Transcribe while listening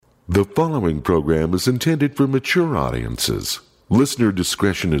The following program is intended for mature audiences. Listener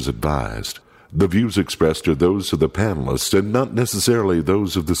discretion is advised. The views expressed are those of the panelists and not necessarily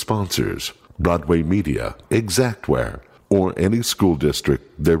those of the sponsors, Broadway Media, Exactware, or any school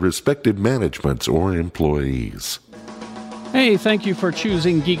district, their respective managements, or employees. Hey, thank you for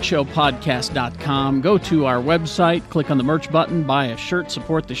choosing GeekShowPodcast.com. Go to our website, click on the merch button, buy a shirt,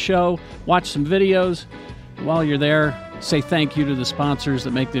 support the show, watch some videos. While you're there, say thank you to the sponsors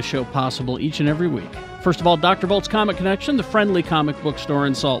that make this show possible each and every week. First of all, Dr. Volt's Comic Connection, the friendly comic book store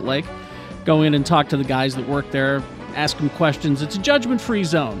in Salt Lake. Go in and talk to the guys that work there, ask them questions. It's a judgment-free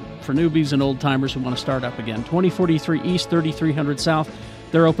zone for newbies and old-timers who want to start up again. 2043 East, 3300 South.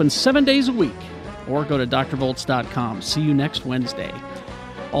 They're open 7 days a week. Or go to drvolts.com. See you next Wednesday.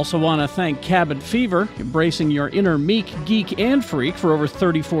 Also want to thank Cabin Fever, embracing your inner meek, geek, and freak for over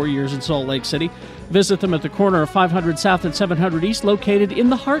 34 years in Salt Lake City. Visit them at the corner of 500 South and 700 East, located in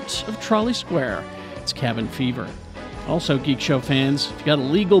the heart of Trolley Square. It's Cabin Fever. Also, Geek Show fans, if you got a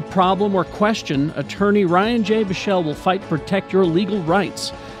legal problem or question, attorney Ryan J. Bichelle will fight to protect your legal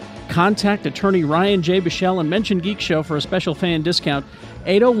rights. Contact attorney Ryan J. Bichelle and mention Geek Show for a special fan discount,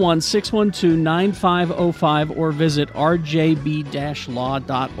 801-612-9505, or visit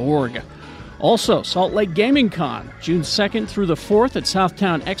rjb-law.org. Also, Salt Lake Gaming Con, June 2nd through the 4th at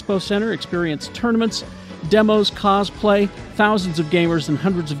Southtown Expo Center. Experience tournaments, demos, cosplay, thousands of gamers, and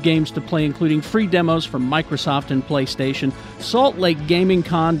hundreds of games to play, including free demos from Microsoft and PlayStation.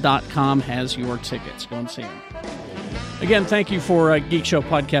 SaltLakeGamingCon.com has your tickets. Go and see them. Again, thank you for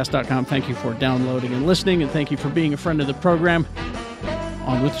GeekShowPodcast.com. Thank you for downloading and listening, and thank you for being a friend of the program.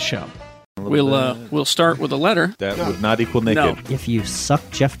 On with the show. We'll start with a letter. That would not equal naked. No. If you suck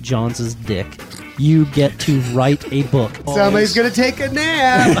Jeff Johns' dick, you get to write a book. Somebody's going to take a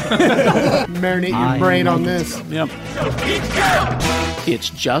nap. Marinate your brain on this. Yep.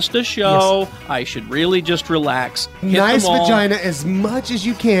 It's just a show. Yes. I should really just relax. Nice vagina as much as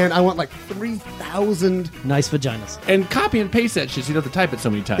you can. I want like 3,000. Nice vaginas. And copy and paste that shit so you don't have to type it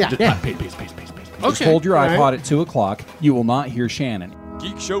so many times. Yeah. Just paste. Just hold your iPod at 2 o'clock. You will not hear Shannon.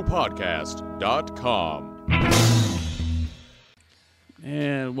 GeekShowPodcast.com.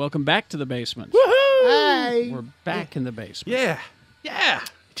 And welcome back to the basement. Woohoo! Hey. We're back in the basement. Yeah. It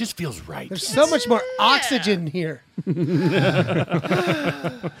just feels right. There's so much more oxygen here.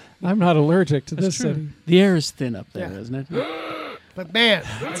 I'm not allergic to this true. city. The air is thin up there, isn't it? But man,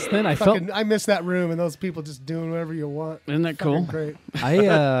 It's thin. I miss that room and those people just doing whatever you want. Isn't that cool? Great. I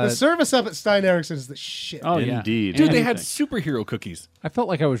The service up at Stein Erickson is the shit. Oh, yeah. Indeed. Dude, they had superhero cookies. I felt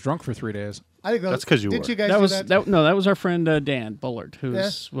like I was drunk for 3 days. I think That's 'cause you did were. you guys That do was that? that was our friend Dan Bullard,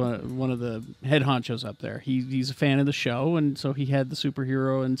 who's one of the head honchos up there. He's a fan of the show, and so he had the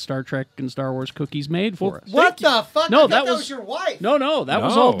superhero and Star Trek and Star Wars cookies made for us. What the fuck? No, I thought that that was- was your wife. No, that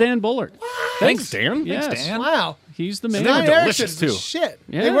was all Dan Bullard. Thanks, Dan. Yes. Thanks, Dan. Wow. He's the man. Stein were Erickson delicious, was too. shit.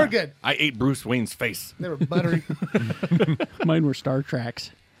 Yeah. They were good. I ate Bruce Wayne's face. They were buttery. Mine were Star Treks.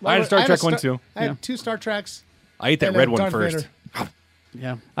 I had a Star Trek one, too. I had Yeah. 2 Star Treks. I ate that and red a one Darth first. Vader.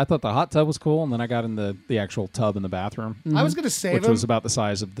 Yeah. I thought the hot tub was cool, and then I got in the actual tub in the bathroom, I was going to save which him. was about the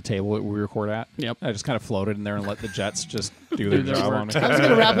size of the table that we record at. Yep. I just kind of floated in there and let the jets just do their their job work. on me. I was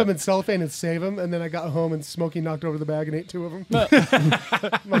going to wrap him in cellophane and save him, and then I got home and Smokey knocked over the bag and ate 2 of them.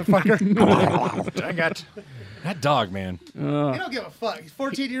 Motherfucker. Dang it. That dog, man. He don't give a fuck. He's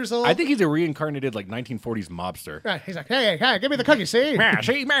 14 years old. I think he's a reincarnated, 1940s mobster. Right. He's like, hey, give me the cookie, see?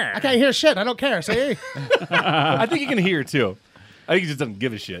 See, man. I can't hear shit. I don't care, see? I think he can hear, too. I think he just doesn't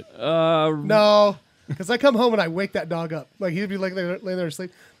give a shit. No. Because I come home and I wake that dog up. Like, he'd be laying there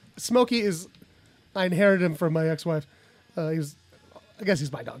asleep. Smokey is... I inherited him from my ex-wife. I guess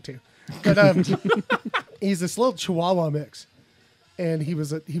he's my dog, too. But he's this little Chihuahua mix. And he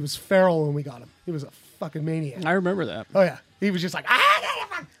was feral when we got him. He was a fucking maniac. I remember that. Oh, yeah. He was just like,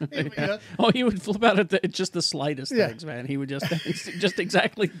 you know? Oh, he would flip out at just the slightest Yeah. things, man. He would just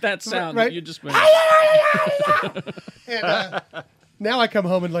exactly that sound Right. that you just made. And now I come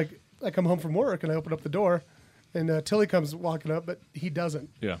home and I come home from work and I open up the door and Tilly comes walking up, but he doesn't.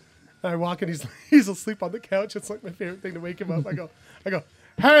 Yeah. And I walk and he's asleep on the couch. It's like my favorite thing to wake him up. I go,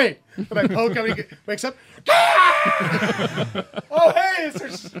 hey! And I poke him and he wakes up. Oh, hey! It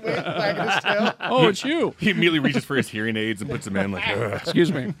starts wagging his tail. Oh, it's you. He immediately reaches for his hearing aids and puts them in ugh.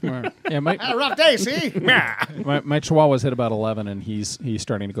 Excuse me. Yeah, Had a rough day, see? my Chihuahua's hit about 11, and he's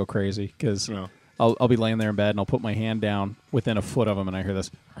starting to go crazy because Yeah. I'll be laying there in bed, and I'll put my hand down within a foot of him, and I hear this.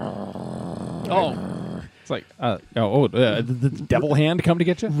 Oh, It's like, the devil hand come to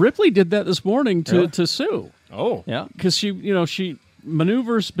get you? Ripley did that this morning Really? to Sue. Oh. Yeah, because she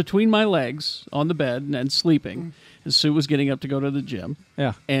maneuvers between my legs on the bed and sleeping. Sue was getting up to go to the gym.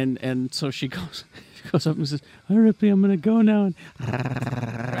 Yeah. And so she goes up and says, "All right, Ripley, I'm going to go now." And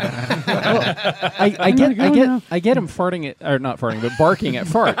I get him farting at, or not farting, but barking at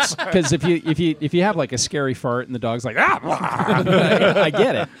farts. Because if you have like a scary fart and the dog's like, I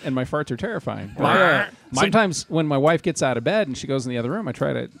get it, and my farts are terrifying. Sometimes when my wife gets out of bed and she goes in the other room, I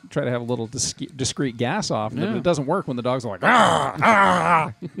try to have a little discreet gas off, but it doesn't work when the dogs are like,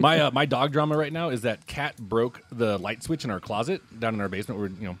 My dog drama right now is that Cat broke the light switch in our closet down in our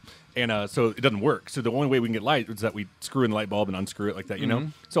basement. And so it doesn't work. So the only way we can get light is that we screw in the light bulb and unscrew it like that, you know?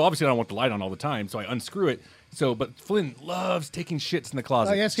 So obviously I don't want the light on all the time, so I unscrew it. But Flynn loves taking shits in the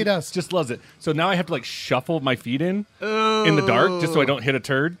closet. Oh, yes, he does. Just loves it. So now I have to like shuffle my feet in the dark just so I don't hit a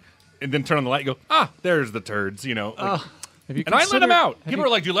turd, and then turn on the light and go, there's the turds, you know? And I let him out. People are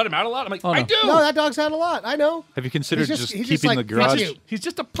like, "Do you let him out a lot?" I'm like, no. "I do." No, that dog's out a lot. I know. Have you considered He's just he's keeping like, the garage, "Fuck you." He's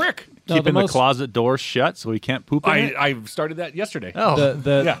just a prick. keeping the most- closet door shut so he can't poop in it? I started that yesterday. Oh,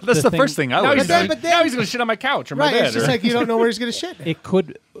 the that's the first thing I Now would he's, do. then- but then- now he's going to shit on my couch or my Right. bed. It's just or- like you don't know where he's going to shit. It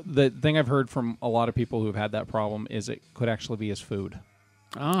could. The thing I've heard from a lot of people who've had that problem is it could actually be his food.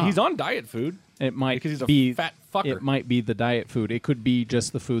 he's on diet food. It might Because he's a be fat fucker. It might be the diet food. It could be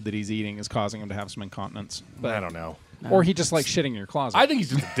just the food that he's eating is causing him to have some incontinence. I don't know. Or he just likes shitting in your closet. I think he's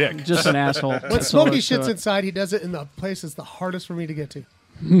just a dick. just an asshole. When That's all Smokey there is to shits it. inside, he does it in the place that's the hardest for me to get to.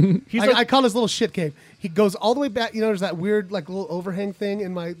 He's I call his little shit cave. He goes all the way back. You know, there's that weird like little overhang thing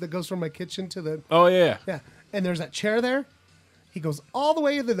in my that goes from my kitchen to the oh yeah. and there's that chair there. He goes all the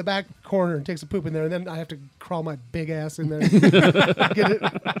way into the back corner and takes a poop in there, and then I have to crawl my big ass in there. Get it?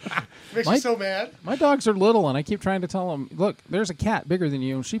 Makes me so mad. My dogs are little, and I keep trying to tell them, look, there's a cat bigger than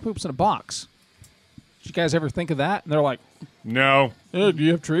you, and she poops in a box. Did you guys ever think of that? And they're like, No. do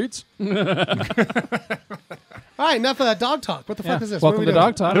you have treats? All right, enough of that dog talk. What the fuck is this? Welcome to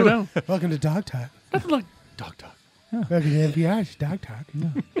Dog Talk. I don't know. Welcome to Dog Talk. Look, dog talk. Welcome to NPR's Dog Talk.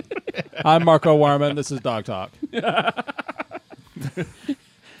 I'm Marco Warman. This is Dog Talk.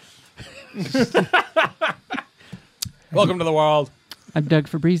 Welcome to the world. I'm Doug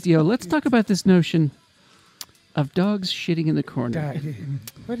Fabrizio. Let's talk about this notion of dogs shitting in the corner.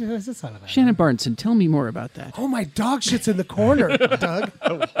 What is this all about? Shannon Barneson, tell me more about that. Oh, my dog shit's in the corner, Doug.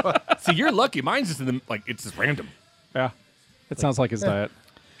 See, you're lucky. Mine's just in the, like it's just random. Yeah. It sounds like his diet.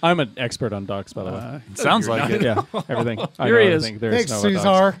 I'm an expert on dogs, by the way. It sounds like it. Yeah, everything. I Here know he is. everything there Thanks, to know about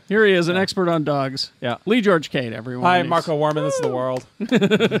dogs. Cesar. Here he is, an expert on dogs. Yeah. Lee George Cade, everyone. Hi, He's- Marco Warman. This is the world.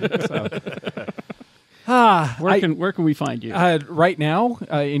 Where can we find you? Right now,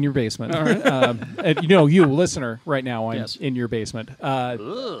 in your basement. All right. And, you, listener, right now, I'm Yes. in your basement. Fresh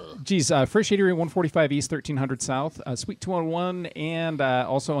Eatery, 145 East, 1300 South, Suite 201, and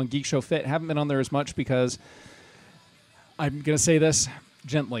also on Geek Show Fit. Haven't been on there as much because I'm going to say this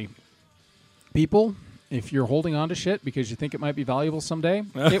gently. People, if you're holding on to shit because you think it might be valuable someday,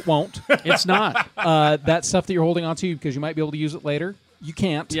 it won't. It's not. That stuff that you're holding on to because you might be able to use it later, you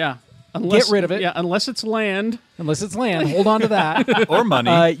can't. Yeah. Unless, rid of it. Yeah, unless it's land. Unless it's land, hold on to that. Or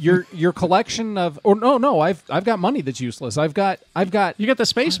money. Your collection of I've got money that's useless. I've got You got the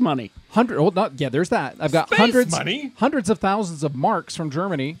space money. there's that. I've got Space money? hundreds of thousands of marks from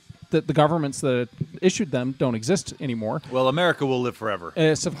Germany that the governments that issued them don't exist anymore. Well, America will live forever.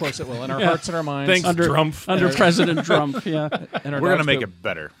 Yes, of course it will. In our hearts and our minds. Thanks, Trump. Under President Trump, yeah. And our We're going to dogs make too. it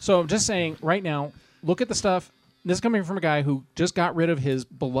better. So I'm just saying, right now, look at the stuff. This is coming from a guy who just got rid of his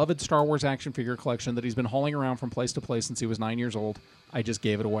beloved Star Wars action figure collection that he's been hauling around from place to place since he was 9 years old. I just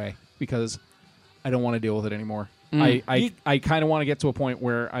gave it away because I don't want to deal with it anymore. I kind of want to get to a point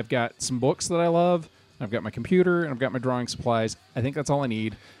where I've got some books that I love, I've got my computer, and I've got my drawing supplies. I think that's all I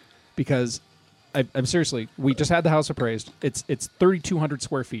need because I'm seriously, we just had the house appraised. It's 3,200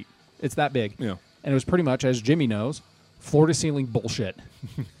 square feet. It's that big. Yeah. And it was pretty much, as Jimmy knows, floor-to-ceiling bullshit.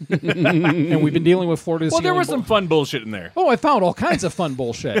 And we've been dealing with floor-to-ceiling Well, there was some fun bullshit in there. Oh, I found all kinds of fun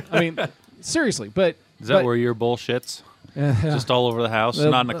bullshit. I mean, seriously, but... Is that where your bullshits? Just all over the house,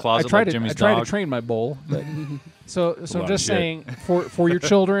 not in a closet like Jimmy's I try dog? to train my bull. But so lot I'm of just shit. saying, for your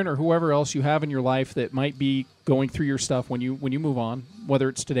children or whoever else you have in your life that might be going through your stuff when you move on, whether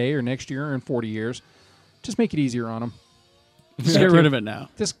it's today or next year or in 40 years, just make it easier on them. Just get rid of it now.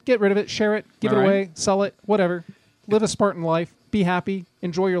 Just get rid of it, share it, give All it right. away, sell it, whatever. Live a Spartan life. Be happy.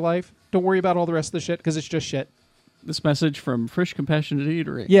 Enjoy your life. Don't worry about all the rest of the shit because it's just shit. This message from Frisch Compassionate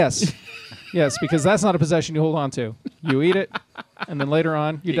Eatery. Yes. Yes, because that's not a possession you hold on to. You eat it, and then later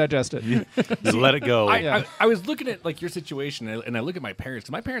on, you digest it. Just let it go. I was looking at like your situation, and I look at my parents.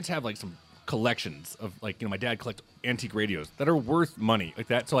 'Cause my parents have like some collections of my dad collects antique radios that are worth money like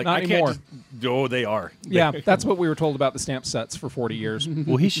that. So like Not I anymore. can't just. Oh, they are. Yeah, that's what we were told about the stamp sets for 40 years.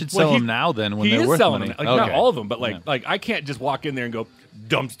 Well, he should sell them now then when he they're is worth selling money. them. Like, not all of them, but like I can't just walk in there and go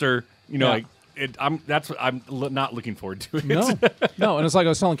dumpster. Yeah. That's what I'm not looking forward to. It. No, and it's like I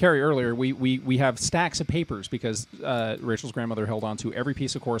was telling Carrie earlier. We have stacks of papers because Rachel's grandmother held on to every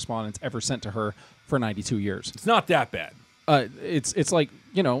piece of correspondence ever sent to her for 92 years. It's not that bad. It's like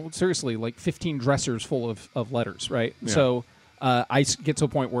seriously like 15 dressers full of letters, right? Yeah. So I get to a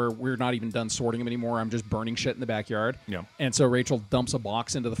point where we're not even done sorting them anymore. I'm just burning shit in the backyard. Yeah. And so Rachel dumps a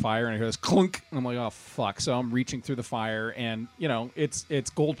box into the fire, and I hear this clunk. And I'm like, oh fuck! So I'm reaching through the fire, and it's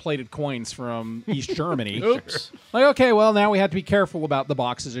gold-plated coins from East Germany. Oops. Like, okay, well now we have to be careful about the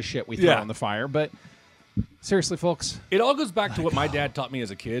boxes of shit we throw in the fire, but. Seriously, folks. It all goes back to what my dad taught me as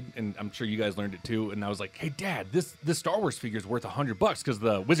a kid, and I'm sure you guys learned it too. And I was like, "Hey, Dad, this Star Wars figure is worth $100 because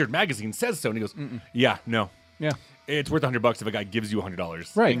the Wizard magazine says so." And he goes, "Yeah, no, Yeah. it's worth $100 if a guy gives you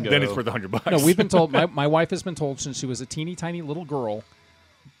 $100. Right. Then it's worth $100." No, we've been told. My wife has been told since she was a teeny tiny little girl,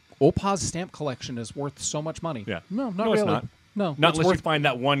 Opa's stamp collection is worth so much money. Yeah. No, not No, really. it's not. No, Not it's unless worth you find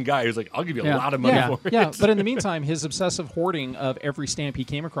that one guy who's like, "I'll give you a Yeah. lot of money for it." Yeah, but in the meantime, his obsessive hoarding of every stamp he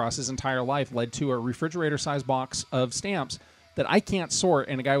came across his entire life led to a refrigerator-sized box of stamps that I can't sort,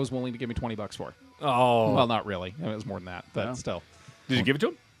 and a guy was willing to give me $20 for. Oh, Well, not really. I mean, it was more than that, but still. did you give it to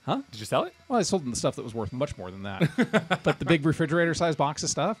him? Huh? Did you sell it? Well, I sold him the stuff that was worth much more than that. But the big refrigerator-sized box of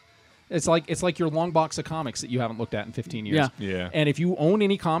stuff, it's like your long box of comics that you haven't looked at in 15 years. Yeah. And if you own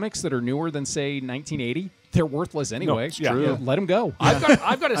any comics that are newer than, say, 1980, they're worthless anyway. it's true. Yeah, let them go. I've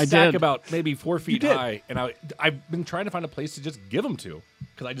got a I stack did. about maybe 4 feet did. high, and I've been trying to find a place to just give them to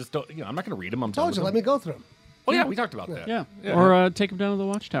because I just don't. I'm not going to read them. I'm Told you, let me go through them. Oh yeah, we talked about that. Yeah. Or take him down to the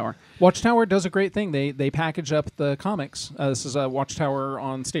Watchtower. Watchtower does a great thing. They package up the comics. This is a Watchtower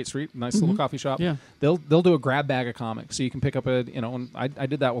on State Street, nice little coffee shop. Yeah. They'll do a grab bag of comics, so you can pick up and I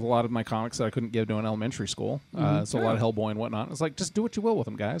did that with a lot of my comics that I couldn't give to an elementary school. So a lot of Hellboy and whatnot. It's like just do what you will with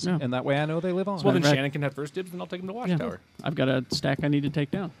them, guys, Yeah. and that way I know they live on. Well, then Right. Shannon can have first dibs, and I'll take him to Watchtower. I've got a stack I need to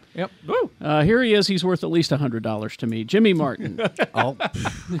take down. Yep. Woo! Here he is. He's worth at least $100 to me. Jimmy Martin. At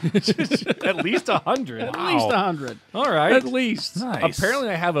At least 100. least 100. All right. At least. Nice. Apparently,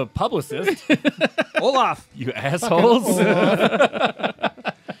 I have a publicist. Olaf. You assholes.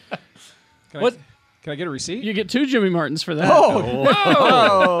 What? Can I get a receipt? You get 2 Jimmy Martins for that.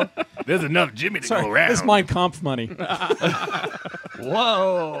 Whoa! There's enough Jimmy to go around. This is Mein Kampf money.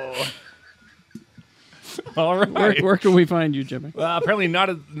 Whoa. All right. Where can we find you, Jimmy? Apparently not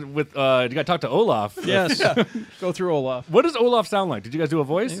with. You got to talk to Olaf. Yes. Go through Olaf. What does Olaf sound like? Did you guys do a It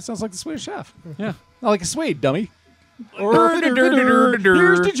voice? sounds like the Swedish Chef. Yeah. Not like a Swede, dummy. Here's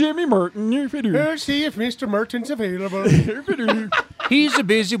to Jimmy Martin. Let's see if Mr. Merton's available. He's a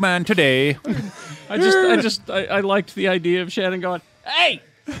busy man today. I liked the idea of Shannon going, "Hey,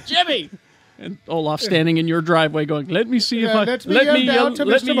 Jimmy," and Olaf standing in your driveway going, "Let me see if Yeah, I let me yell down to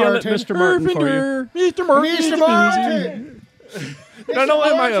let me Mr. yell at Martin. Mr. Martin for you." Mr. Martin. Mr. Martin! Not only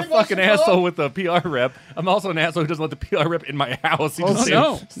am I a Martin wants fucking to talk. asshole with the PR rep, I'm also an asshole who doesn't let the PR rep in my house. He just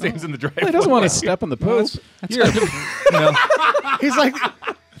no. stands in the driveway. He doesn't want to step in the poop. He's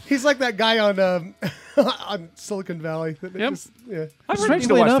like that guy on on Silicon Valley. Yep. Yeah.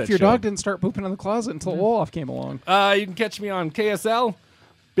 Strangely watch enough, that your show. dog didn't start pooping in the closet until Olaf came along. You can catch me on KSL,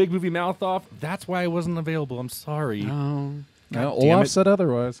 Big Movie Mouth Off. That's why I wasn't available. I'm sorry. No, damn Olaf it. said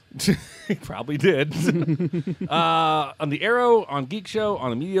otherwise. He probably did. On the Arrow, on Geek Show, on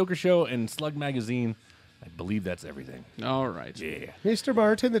the Mediocre Show, and Slug Magazine. I believe that's everything. All right. Yeah. Mr.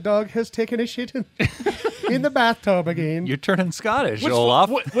 Martin, the dog has taken a shit in the bathtub again. You're turning Scottish, Olaf.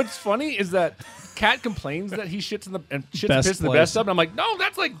 What's funny is that Cat complains that he shits in the and shits and Best pisses in the place. bathtub, and I'm like, no,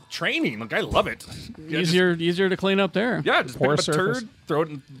 that's like training. Like I love it. Yeah, Easier to clean up there. just pick Pour up a a surface. turd, throw it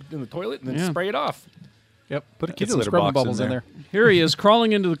in the toilet, and then Yeah. spray it off. Yep. Put a Get kitty some litter scrubbing box bubbles in in there. there. Here he is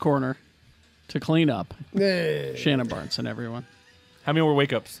crawling into the corner to clean up. Nah. Shannon Barnes and everyone. How many more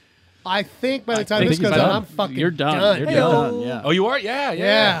wake ups? I think by the time think this he's goes done. on, I'm fucking You're done. You're Hey-o. done. Yeah. Oh, you are? Yeah.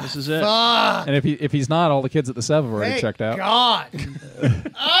 Yeah. This is it. Fuck. And if he's not, all the kids at the Sev have already Thank checked out. God.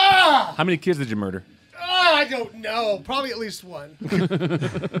 How many kids did you murder? I don't know. Probably at least one.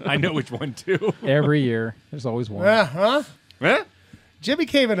 I know which one too. Every year, there's always one. Huh? Huh? Jimmy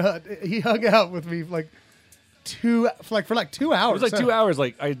came and he hung out with me for like 2 hours. It was like 2 hours.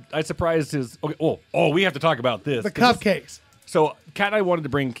 Like I surprised his. Okay. Oh, we have to talk about this. The 'Cause cupcakes. So Kat and I wanted to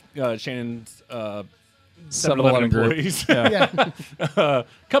bring Shannon's 7-Eleven group. employees Yeah.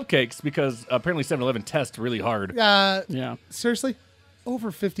 cupcakes because apparently 7-Eleven tests really hard. Yeah. Seriously,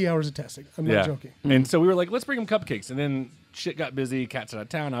 over 50 hours of testing. I'm not joking. And so we were like, let's bring them cupcakes. And then shit got busy. Kat's out of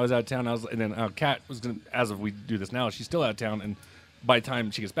town. I was out of town. And then Kat was gonna, as of we do this now, she's still out of town, and by the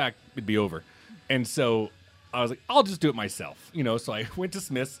time she gets back, it'd be over. And so I was like, I'll just do it myself, you know. So I went to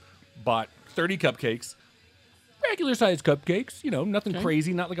Smith's, bought 30 cupcakes, regular sized cupcakes, you know, nothing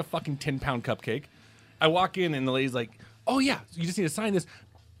crazy, not like a fucking 10-pound cupcake. I walk in and the lady's like, "Oh yeah, you just need to sign this,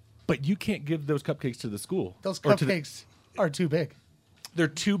 but you can't give those cupcakes to the school. Those cupcakes are too big. They're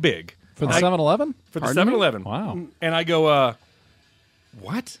too big For the 7-Eleven? for the 7-Eleven." Wow. And I go,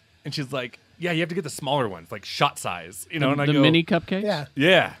 "What?" And she's like, "Yeah, you have to get the smaller ones, like shot size, you know." And I The go, mini cupcakes? Yeah.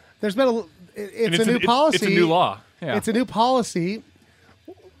 "Yeah, There's been it's a new it's policy. It's a new law. Yeah. It's a new policy.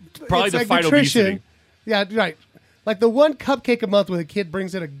 Probably It's to like fight nutrition. obesity. Yeah, right. Like the one cupcake a month when a kid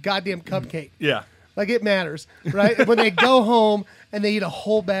brings in a goddamn cupcake. Yeah." Like it matters, right? And when they go home and they eat a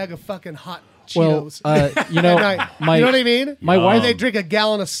whole bag of fucking hot Cheetos. You know, at night. my You know what I mean? my And wife- they drink a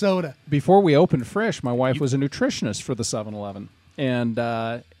gallon of soda. before we opened Frisch, my wife was a nutritionist for the 7-Eleven. And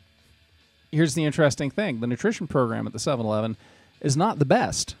here's the interesting thing. The nutrition program at the 7-Eleven is not the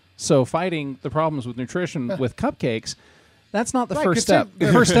best. So fighting the problems with nutrition with cupcakes, that's not the Right, first 'cause step. they're-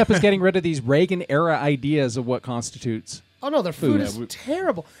 The first step is getting rid of these Reagan-era ideas of what constitutes. Oh no, their food Yeah, is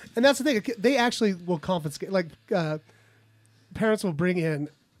terrible, and that's the thing. They actually will confiscate. Like parents will bring in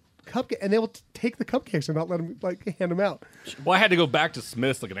cupcake, and they will take the cupcakes and not let them hand them out. Well, I had to go back to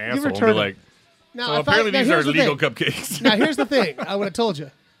Smith's like an asshole and be returned like, Now, "So if I- apparently now, these are here's the legal thing. cupcakes." Now here's the thing. I would have told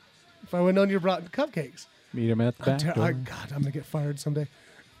you if I would have known you brought cupcakes. Meet them at the back door. God, I'm gonna get fired someday.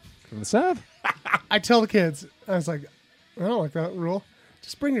 From the Sev. I tell the kids, I was like, I don't like that rule.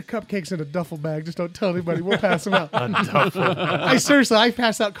 Just bring your cupcakes in a duffel bag. Just don't tell anybody. We'll pass them out. I seriously, I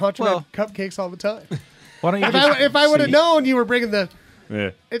pass out contraband cupcakes all the time. Why don't you If I would have known you were bringing the, Yeah.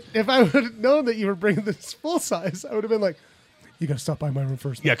 if I would have known that you were bringing this full size, I would have been like, you got to stop by my room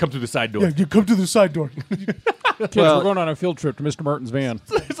first. Yeah, come through the side door. Yeah, you come to the side door. Kids, we're going on a field trip to Mr. Martin's van.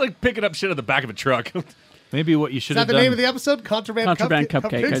 It's like picking up shit at the back of a truck. Maybe what you should Is that have the done. name of the episode? Contraband Contraband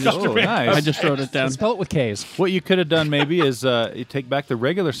cupcake. cupcake. Oh, nice. I just wrote it down. Spell it with K's. What you could have done maybe is you take back the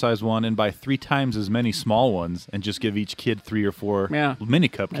regular size one and buy 3 times as many small ones, and just give each kid 3 or 4 Yeah. mini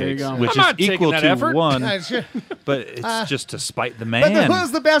There you cupcakes, go. which I'm not is taking equal that to effort. one. Yeah, sure. But it's just to spite the But man. what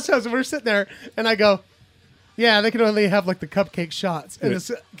was the best house? We're sitting there, and I go, yeah, they can only have like the cupcake shots. And this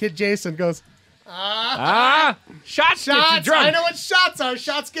kid Jason goes, Shots get you shots. drunk. I know what shots are.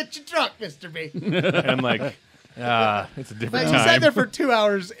 Shots get you drunk, Mr. B. And I'm like, it's a But different you sat time. there for 2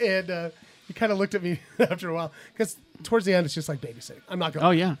 hours, and you kind of looked at me after a while because towards the end it's just like babysitting. I'm not going.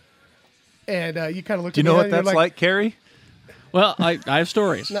 Oh, yeah. And you kind of looked. Do you at know me what and you're that's like, Carrie? Well, I have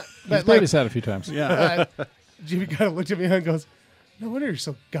stories. No, He's but like, babysat a few times. Yeah. Jimmy kind of looked at me and goes, "No wonder you're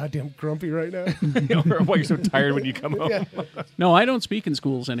so goddamn grumpy right now." Or why you're so tired when you come home. Yeah. No, I don't speak in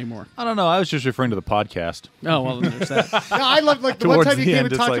schools anymore. I don't know. I was just referring to the podcast. Oh, well, there's that. No, I love like the one Towards time you the came end,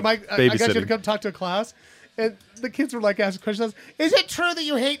 and it's talked to like Mike. I got you to babysitting. come talk to a class, and the kids were like asking questions. Is it true that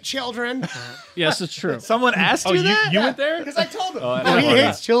you hate children? Yes, it's true. Someone asked Oh, you that? you went there? Because I told him. that's No, he funny.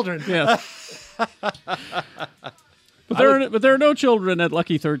 hates children. Yeah. But there are no children at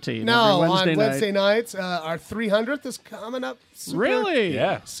Lucky 13. No, every Wednesday on night. Wednesday nights, our 300th is coming up. Really?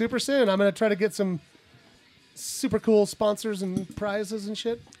 Yeah. Super soon. I'm going to try to get some super cool sponsors and prizes and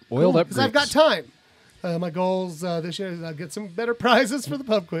shit. Oiled up Because I've got time. My goals this year is I'll get some better prizes for the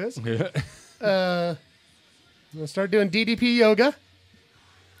pub quiz. I'm going to start doing DDP yoga.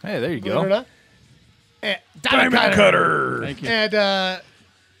 Hey, there you Believe it or go. not. Diamond cutter. Thank you. And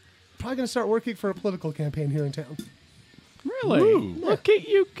probably going to start working for a political campaign here in town. Really? Look at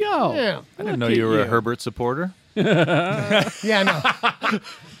you go. Yeah. I didn't know Look you at were you. a Herbert supporter. Yeah, no.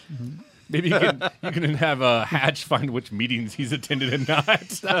 Maybe you can have Hatch find which meetings he's attended and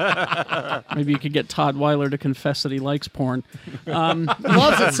not. Maybe you could get Todd Weiler to confess that he likes porn.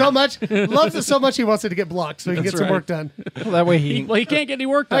 Loves it so much. Loves it so much he wants it to get blocked so he can get That's some right. work done. Well, that way he. Well, he can't get any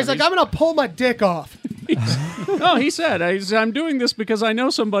work done. He's like, I'm going to pull my dick off. No, he said, I'm doing this because I know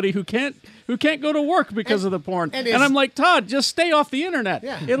somebody who can't go to work because of the porn. and And, is- I'm like, Todd, just stay off the internet.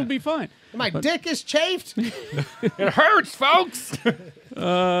 Yeah. It'll be fine. My dick is chafed. It hurts, folks.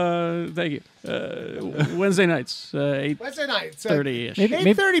 Thank you. Wednesday nights, 8:30 Wednesday nights. ish.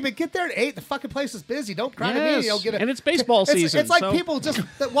 Maybe- 8:30, but get there at 8. The fucking place is busy. Don't cry to me. Yes, You'll get and it's baseball season, It's like so- people just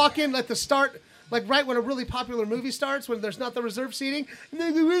that walk in at the start, like right when a really popular movie starts, when there's not the reserved seating, and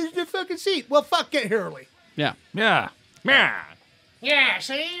they go, where's the fucking seat? Well, fuck, get here early. Yeah. Yeah. Yeah. Yeah,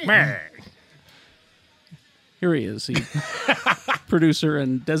 see? Here he is, the producer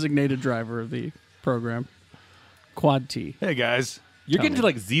and designated driver of the program, Quad T. Hey, guys. You're getting to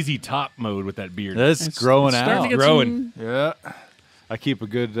like ZZ Top mode with that beard. That's growing Starting out. to get Growing. some- Yeah. I keep a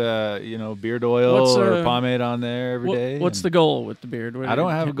good, beard oil What's, or pomade on there every day. What's and the goal with the beard? I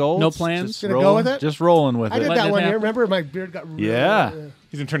don't have a goal. No It's plans? Just Gonna go rolling, with it? Just rolling with I it. did Letting that it one year. happen. Remember, my beard got really, Yeah.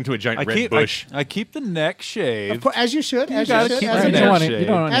 He's gonna turn into a giant I red keep bush. I keep the neck shaved, Of course, as you should. As gotta you should. keep As the a neck beard- shaved. You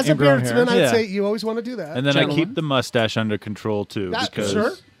don't want as a ingrown hair. beardsman, I'd Yeah. say you always want to do that. and then I Gentlemen. keep the mustache under control too. That- because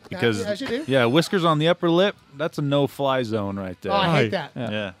sure. because As you do. yeah, whiskers on the upper lip. That's a no-fly zone right there. Oh, I hate that.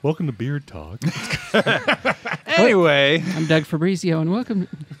 yeah. Welcome to Beard Talk. Anyway, I'm Doug Fabrizio, and welcome.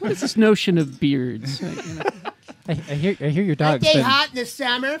 What is this notion of beards? I hear your dog's Stay been. hot in the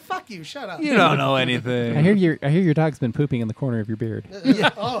summer. Fuck you. Shut up. you don't know anything. I hear your dog's been pooping in the corner of your beard. This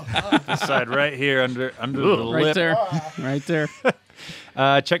side right here under the Right lip. there, right there.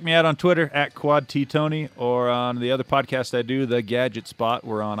 Check me out on Twitter at QuadTTony or on the other podcast I do, The Gadget Spot.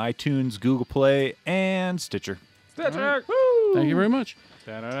 We're on iTunes, Google Play, and Stitcher. Thank you very much.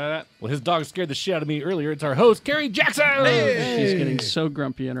 Well, his dog scared the shit out of me earlier. It's our host, Carrie Jackson. She's getting so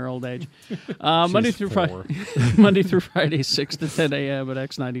grumpy in her old age. Monday through Monday through Friday, 6 to 10 a.m. at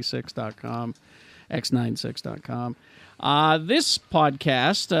x96.com, x96.com. This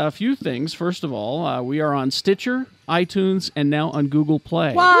podcast, a few things. First of all, we are on Stitcher, iTunes, and now on Google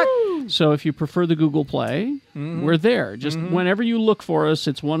Play. What? So if you prefer the Google Play, we're there. Just whenever you look for us,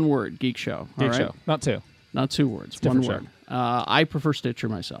 it's one word, Geek Show. All Geek right? show, not two. Not two words, different one word. I prefer Stitcher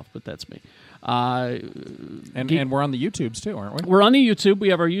myself, but that's me. And we're on the YouTubes too, aren't we? We're on the YouTube. We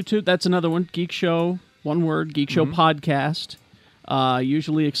have our YouTube. That's another one. Geek Show, one word. Geek Show Podcast.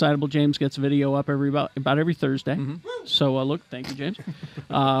 Usually, Excitable James gets a video up about every Thursday. So look, thank you, James.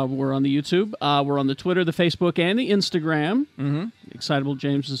 We're on the YouTube. We're on the Twitter, the Facebook, and the Instagram. Excitable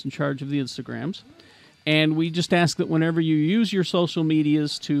James is in charge of the Instagrams. And we just ask that whenever you use your social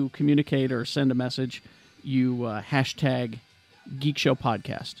medias to communicate or send a message, you hashtag Geek Show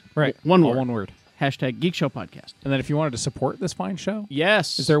Podcast. Right. One All word. one word. Hashtag Geek Show Podcast. And then if you wanted to support this fine show,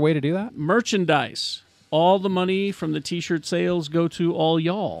 Yes. is there a way to do that? Merchandise. All the money from the T-shirt sales go to all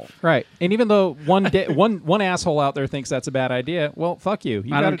y'all. Right. And even though one asshole out there thinks that's a bad idea, well, fuck you.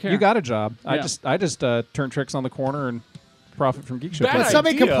 I don't care. You got a job. Yeah. I just turn tricks on the corner and profit from Geek Show. Bad But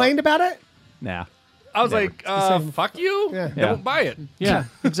somebody idea. complained about it? Nah. I was like, fuck you. Yeah. I won't buy it. Yeah,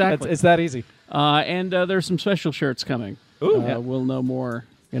 exactly. It's that easy. And there's some special shirts coming. We'll know more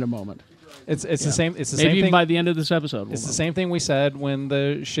in a moment. It's the same. It's the Maybe same even thing. by the end of this episode. We'll It's know. the same thing we said when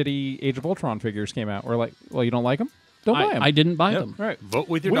the shitty Age of Ultron figures came out. We're like, well, you don't like them? Don't buy them. I didn't buy them. Right. Vote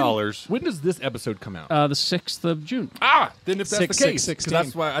with your When- dollars. When does this episode come out? The 6th of June. Then if that's 6, the case, 6, 'cause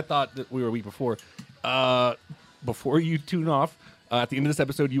that's why I thought that we were a week before. Before you tune off, at the end of this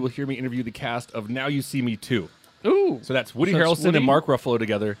episode, you will hear me interview the cast of Now You See Me Too. Ooh. So that's Woody So it's Harrelson Woody? and Mark Ruffalo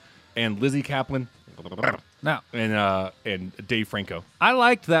together, and Lizzie Kaplan, Now, and Dave Franco. I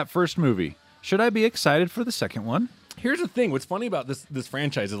liked that first movie. Should I be excited for the second one? Here's the thing: what's funny about this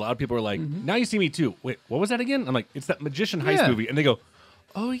franchise is a lot of people are like, "Now You See Me Too." Wait, what was that again? I'm like, it's that magician heist Yeah. movie, and they go,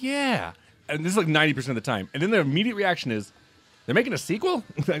 "Oh yeah," and this is like 90% of the time, and then their immediate reaction is, "They're making a sequel,"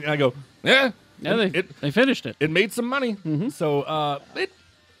 and I go, "Yeah, Yeah, they finished it. it made some money." So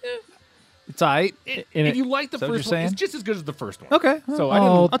It's all right. if you like the that what first you're one, it's saying? just as good as the first one. Okay. So I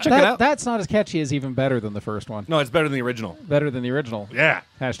Oh, didn't. check it out. That's not as catchy as even better than the first one. No, it's better than the original. Better than the original. Yeah.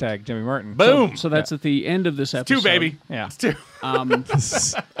 Hashtag Jimmy Martin. Boom. So that's at the end of this episode. Two, baby. Yeah. It's two.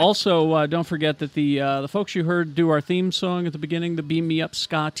 Also, don't forget that the folks you heard do our theme song at the beginning, the Beam Me Up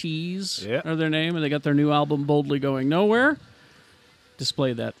Scotties, Yeah. are their name, and they got their new album, Boldly Going Nowhere.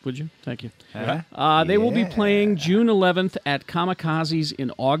 Display that, would you? Thank you. They will be playing June 11th at Kamikazes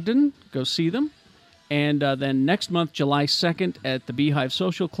in Ogden. Go see them. And then next month, July 2nd, at the Beehive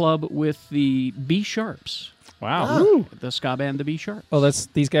Social Club with the B Sharps. Wow. The ska band, the B Sharps. Well, that's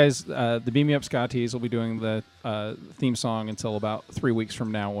these guys. The Beam Me Up Scotties will be doing the theme song until about 3 weeks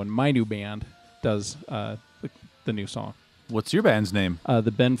from now, when my new band does the new song. What's your band's name? The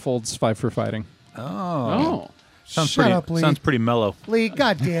Ben Folds 5 for Fighting. Oh. Sounds Shut pretty. up, Lee. Sounds pretty mellow. Lee,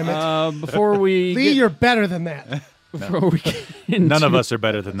 God damn it. Before we Lee, get, you're better than that. before we get into None of us are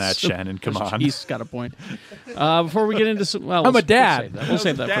better than that, Shannon. Come on. He's got a point. Before we get into some, well, I'm a we'll dad. We'll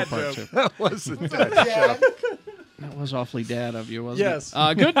save that for part two. That wasn't that. That was awfully dad of you, wasn't Yes.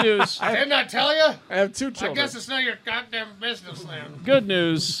 it? Good news. Didn't I tell you? I have 2 children. it's none of your goddamn business then. Good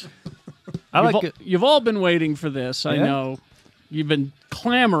news. I You've like all, it. you've all been waiting for this. I Yeah? know. You've been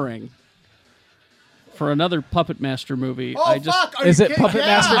clamoring for another Puppet Master movie. Oh, I just fuck. Are Is you it kidding? Puppet Yeah.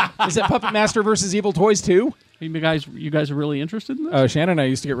 Master? Is it Puppet Master versus Evil Toys 2? You guys are really interested in this? Shannon and I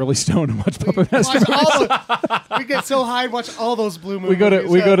used to get really stoned and watch Puppet Master. We get so high and watch all those Blue Moon We go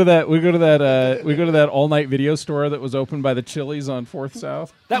movies. to that all night video store that was opened by the Chili's on 4th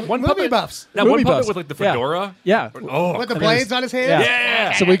South. That one Movie puppet, buffs. that Movie one puppet buffs. with like the Yeah. fedora. Yeah. Oh, with the blades on his hands.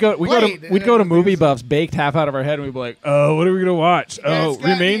 yeah. So we go Blade. to movie buffs baked half out of our head and we'd be like, oh, what are we gonna watch? Oh, it's got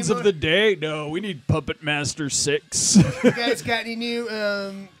Remains any of the Day? No, we need Puppet Master 6. You guys got any new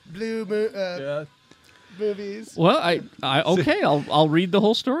Blue Moon movies? Well, I'll read the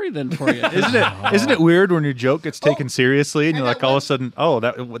whole story then for you. Isn't it weird when your joke gets taken seriously and and you're like that all of one- a sudden, oh,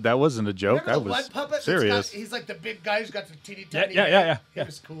 that wasn't a joke. Remember That the was one puppet that's serious. he's like the big guy who's got the teeny tiny. yeah. He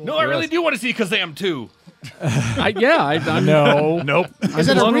was cool. No, I really do want to see Kazam too. I'm No. Nope. Is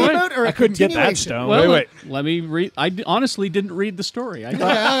it a blown away. reboot or a I couldn't get that continuation? stone. Well, Wait. let me read. Honestly didn't read the story.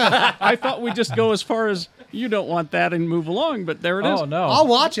 I thought we'd just go as far as you don't want that and move along, but there it is. Oh no. I'll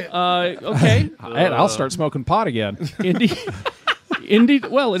watch it. Okay. I'll start smoking pot again. Indie.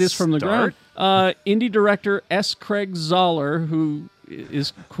 Well, it is from the ground. Indie director S. Craig Zoller, who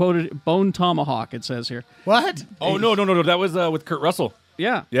is quoted Bone Tomahawk. It says here. What? Oh no. That was with Kurt Russell.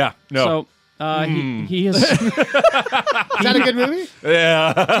 Yeah. Yeah. No. So he has. Is that a good movie?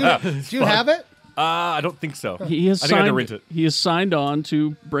 yeah. Do you have it? I don't think so. He has I think I had to signed. rent it. He has signed on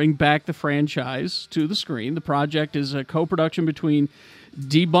to bring back the franchise to the screen. The project is a co-production between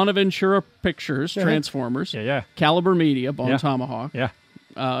D. Bonaventura Pictures, Transformers, Yeah. Caliber Media, Bone Yeah. Tomahawk. Yeah.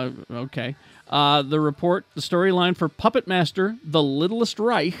 Okay. The storyline for Puppet Master, The Littlest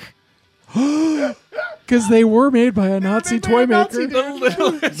Reich. Because they were made by a Nazi toy maker.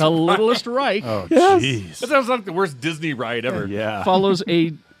 The Littlest Reich Jeez. That sounds like the worst Disney ride ever. Yeah. follows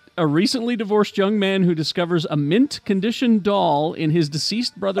a recently divorced young man who discovers a mint condition doll in his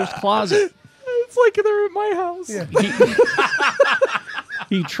deceased brother's closet. It's like they're at my house.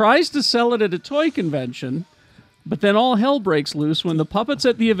 He tries to sell it at a toy convention, but then all hell breaks loose when the puppets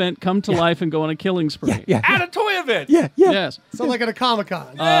at the event come to life and go on a killing spree. At a toy event. Yeah. Yes. So like at a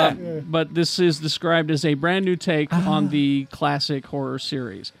Comic-Con. But this is described as a brand new take on the classic horror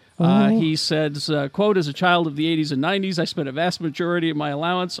series. He says, quote, as a child of the 80s and 90s, I spent a vast majority of my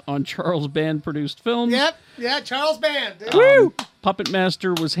allowance on Charles Band-produced films. Yep. Yeah, Charles Band. Puppet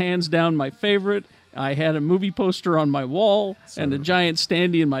Master was hands down my favorite. I had a movie poster on my wall and a giant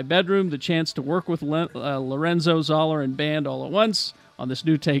standee in my bedroom. The chance to work with Lorenzo, Zoller, and Band all at once on this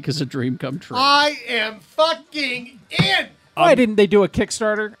new take is a dream come true. I am fucking in. Why didn't they do a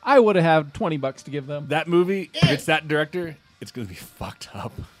Kickstarter? I would have had $20 to give them. That movie, if it's that director, it's going to be fucked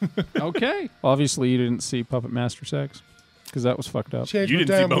up. Okay. Obviously, you didn't see Puppet Master 6 because that was fucked up. Change You my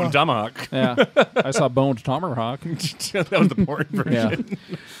didn't see damn Bone luck. Tomahawk. Yeah, I saw Bone Tomahawk. That was the porn version.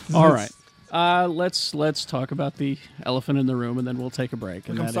 Yeah, All right. Let's talk about the elephant in the room, and then we'll take a break.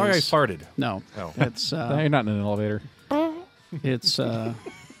 And I'm that sorry I is- farted. No, Oh. it's you're not in an elevator. it's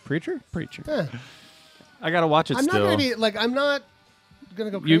Preacher? Preacher. I gotta watch it I'm not still. gonna be like I'm not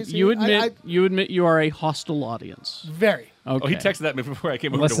gonna go You crazy. you admit I you admit you are a hostile audience. very. Okay. Oh, he texted that before I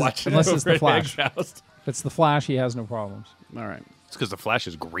came Unless over to it's- watch it. unless it's over The at Flash. Egg's house. If it's the Flash, he has no problems. All right. It's because the Flash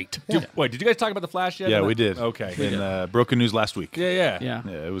is great. Wait, did you guys talk about the Flash yet? Yeah, we did. Okay. In Broken News last week. Yeah. Yeah.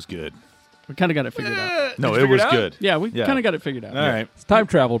 Yeah, it was good. We kind of got it figured out. No, Did you it figure was out? good. Yeah, we Yeah. kind of got it figured out. All right. It's time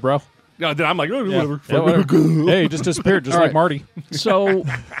travel, bro. No, then I'm like, oh, whatever. Yeah, whatever. Hey, he just disappeared, just All like right. Marty. So,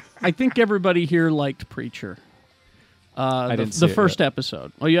 I think everybody here liked Preacher. I didn't the see it first yet.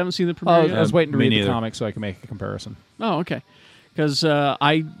 episode. Oh, you haven't seen the premiere Oh, yet? I was waiting to Me read neither. the comic so I can make a comparison. Oh, okay. Because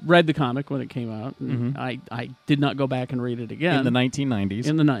I read the comic when it came out. And I did not go back and read it again. In the 1990s.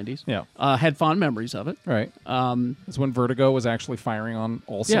 In the 90s. Yeah. Had fond memories of it. Right. It's when Vertigo was actually firing on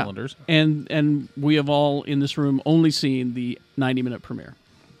all Yeah. cylinders. And we have all in this room only seen the 90-minute premiere.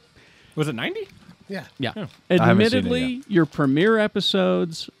 Was it 90? Yeah. Yeah. haven't seen it Admittedly, your premiere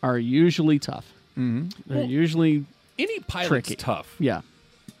episodes are usually tough. They're usually, Any pilot's Tricky. tough. yeah.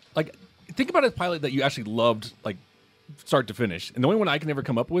 Like, think about a pilot that you actually loved, like, start to finish. And the only one I can ever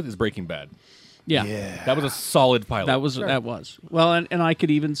come up with is Breaking Bad. Yeah. That was a solid pilot. That was. Well, and I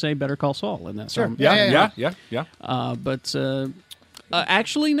could even say Better Call Saul in that. Sure. film. Yeah. But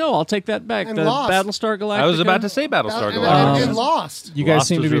actually, no, I'll take that back. And the Lost. Battlestar Galactica. I was about to say Battlestar And Galactica. Lost. You guys Lost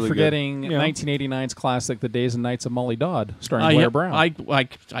seem to was be really good. forgetting 1989's classic, The Days and Nights of Molly Dodd, starring Yeah, Blair Brown. I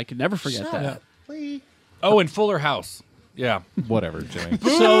could never forget Shut that. up. Please. Oh, and Fuller House. Yeah. Whatever, Jimmy.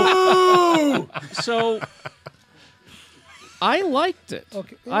 So I liked it.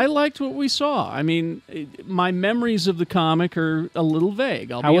 Okay. I liked what we saw. I mean, my memories of the comic are a little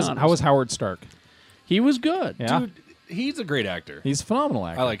vague. I'll be honest. How was Howard Stark? He was good. Yeah, Dude, he's a great actor. he's a phenomenal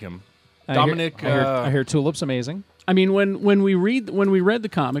actor. I like him. I hear- Dominic. I hear Tulip's amazing. I mean, when we read the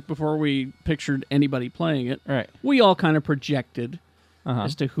comic before we pictured anybody playing it, Right. we all kind of projected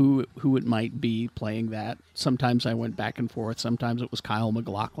as to who it might be playing that. Sometimes I went back and forth. Sometimes it was Kyle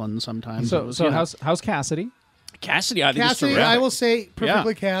MacLachlan. Sometimes it was, So how's Cassidy? Cassidy? I think is Cassidy, terrific. I will say,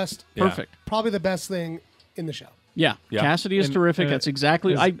 perfectly cast. Yeah. Perfect. Probably the best thing in the show. Yeah. Yeah. Cassidy is And- terrific. That's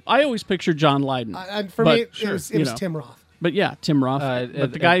exactly. I always pictured John Lydon, And for But me, sure, it was you know. Tim Roth. but yeah, Tim Roth.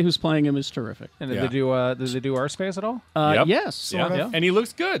 but the guy who's playing him is terrific. And Yeah. did they do our space at all? Yep. Yes. Sort of. And he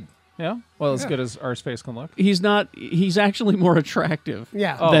looks good. Yeah. Well, as good as our space can look. He's not. He's actually more attractive.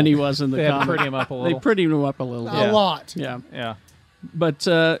 Yeah. Than he was in the They had to comic. pretty him up a They little. prettied him up a little. A bit. lot. Yeah. Yeah. But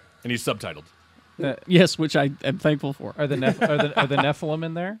And he's subtitled. yes, which I am thankful for. Are the Nephilim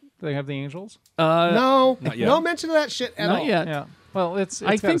in there? Do they have the angels? No. Not yet. No mention of that shit at Not all. yet. Yeah. Well, it's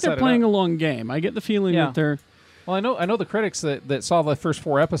I think they're playing a long game. I get the feeling Yeah. that they're. Well, I know the critics that saw the first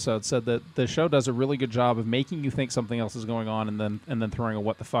 4 episodes said that the show does a really good job of making you think something else is going on and then throwing a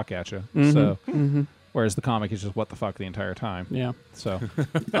what the fuck at you. So, whereas the comic is just what the fuck the entire time. Yeah. So,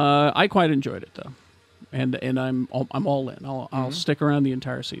 I quite enjoyed it though, and I'm all in. I'll stick around the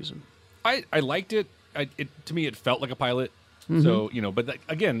entire season. I liked it. To me, it felt like a pilot. So, but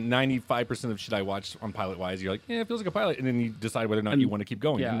again, 95% of shit I watch on pilot wise, you're like, yeah, it feels like a pilot. And then you decide whether or not you want to keep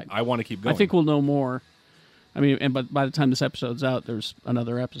going. yeah, And I want to keep going. I think we'll know more. I mean, but by the time this episode's out, there's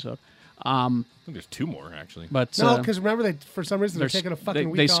another episode. I think there's 2 more, actually. But No, because remember, they for some reason they're taking a fucking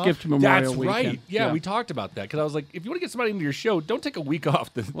week they off. skipped Memorial That's Weekend. right. Yeah, we talked about that. Because I was like, if you want to get somebody into your show, don't take a week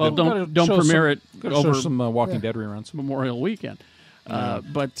off. Well, gotta don't show premiere it gotta over show some Walking Dead reruns. Memorial Weekend.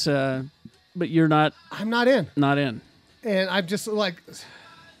 But you're not I'm not in. in. And I'm just like.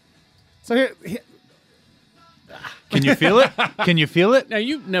 So here Can you feel it? Can you feel it? Now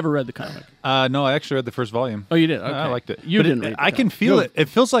you've never read the comic. No, I actually read the first volume. Oh, you did. Okay. I liked it. You But didn't. read the I can comic. feel it. It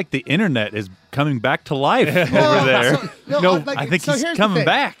feels like the internet is coming back to life over there. I think so he's here's the coming thing.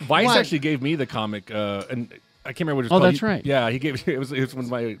 back. Vice One. actually gave me the comic, and I can't remember what it was Oh, called. that's right. Yeah, he gave it was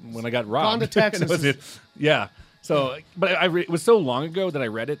when I got robbed. Gone to Texas. That was it. Yeah. So, but it was so long ago that I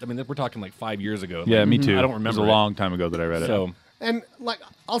read it. I mean, we're talking like 5 years ago. Yeah, Like, me too. I don't It remember. was a long time ago that I read it. So, And like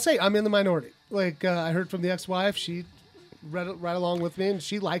I'll say, I'm in the minority. Like I heard from the ex-wife, she read it right along with me, and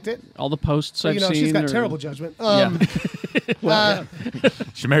she liked it. All the posts But, I've seen. she's got are- terrible judgment.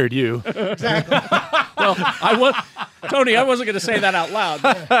 she married you. Well, Tony, I wasn't going to say that out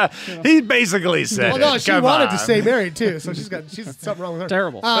loud. He basically said Well, no, it. she Come wanted on. to stay married too, so she's something wrong with her.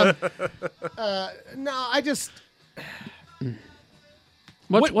 Terrible. No, I just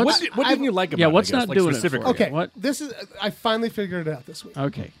What's what didn't you like about it? what's I guess, not like, doing it specifically? for you? okay. What? This is I finally figured it out this week.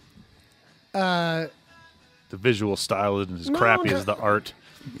 Okay. The visual style isn't as No, crappy no. as the art.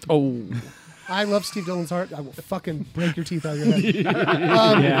 Oh, I love Steve Dillon's art. I will fucking break your teeth out of your head.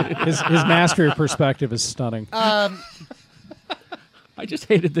 Yeah, his mastery of perspective is stunning. I just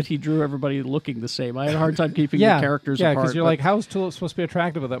hated that he drew everybody looking the same. I had a hard time keeping the characters yeah, apart. because you're but- like, how is Tulip supposed to be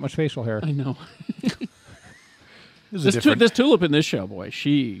attractive with that much facial hair? I know. This This, is different. this tulip in this show, boy,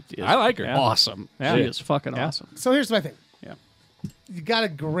 she is I like her. awesome. Yeah. She is fucking Yeah. awesome. So here's my thing. Yeah. You got a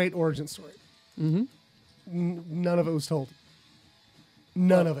great origin story. Mm-hmm. None of it was told.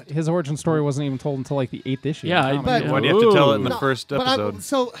 None of it. His origin story wasn't even told until like the 8th issue. Yeah, of the but- comic. Why do you have to tell it in the No, first but episode?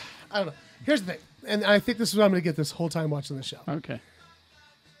 so I don't know. Here's the thing, and I think this is what I'm going to get this whole time watching the show. Okay.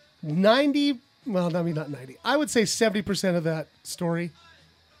 90, well, I mean not 90. I would say 70% of that story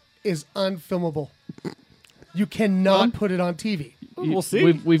is unfilmable. You cannot put it on TV. We'll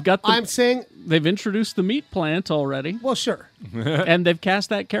see. We've got the. I'm saying, They've introduced the meat plant already, well, sure. and they've cast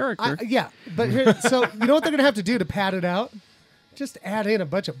that character. Yeah, but here, so you know what they're going to have to do to pad it out? Just add in a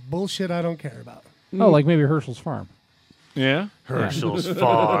bunch of bullshit I don't care about. Oh, like maybe Herschel's Farm. yeah. Herschel's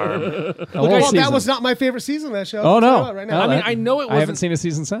Farm. Well, that was not my favorite season of that show. Oh I'll tell you no! what, right now. I mean, I know it I haven't wasn't- seen a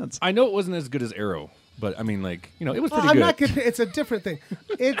season since. I know it wasn't as good as Arrow, but I mean, like, it was pretty I'm good. not gonna, it's a different thing.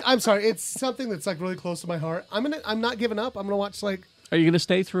 I'm sorry. It's something that's like really close to my heart. I'm not giving up. I'm gonna watch like Are you going to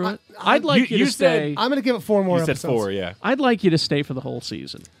stay through it? I'd like you, you to said- stay. I'm gonna give it 4 more You said episodes. 4, yeah. I'd like you to stay for the whole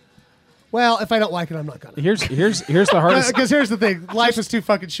season. Well, if I don't like it, I'm not gonna. Here's the hardest. Because here's the thing, life is too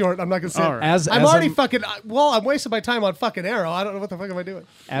fucking short. I'm not gonna sit. All right. I'm already fucking. Well, I'm wasting my time on fucking Arrow. I don't know what the fuck am I doing.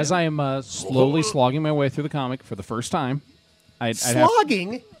 As I am slowly slogging my way through the comic for the first time,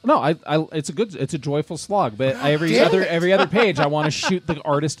 Slogging. it's a joyful slog. But damn it. every other page, I want to shoot the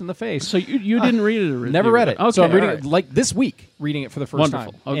artist in the face. So you didn't read it? Or Never read it. Okay, So I'm reading all it right. like this week, reading it for the first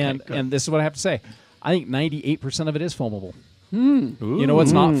Wonderful. time. Okay, and good. and this is what I have to say. I think 98% of it is filmable. You know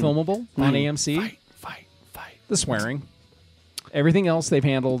what's not filmable on AMC? Fight. The swearing. Everything else they've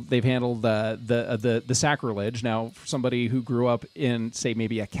handled the sacrilege. Now, for somebody who grew up in, say,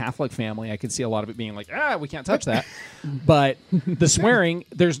 maybe a Catholic family, I could see a lot of it being like, we can't touch that. But the swearing,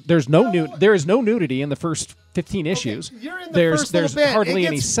 there is no nudity in the first 15 issues. You're in the there's first little bit. hardly It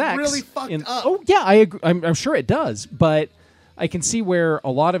any gets sex. really fucked up. Oh yeah, I agree. I'm sure it does, but I can see where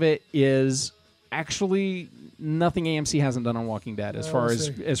a lot of it is actually nothing AMC hasn't done on Walking Dead as far as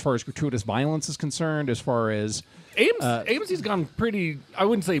gratuitous violence is concerned, as far as AMC's gone pretty. I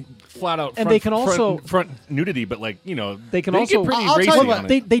wouldn't say flat out. And they can also front nudity, but like they can get also pretty I'll racy tell you on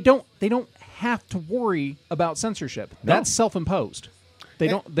what, it. they don't have to worry about censorship. That's self-imposed. They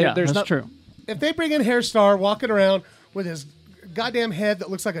don't. Yeah, There's that's true. If they bring in Hair Star walking around with his goddamn head that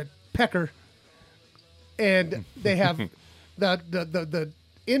looks like a pecker, and they have the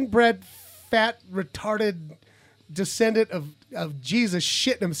inbred fat retarded descendant of Jesus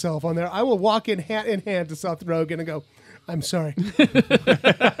shitting himself on there, I will walk in hat in hand to Seth Rogen and go, "I'm sorry."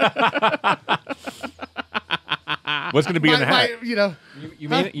 What's going to be in the hat? You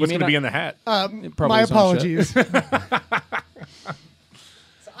mean What's going to be in the hat? Probably my his own shit. apologies.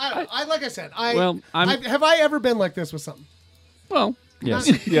 I like I said, have I ever been like this with something? Well, Yes.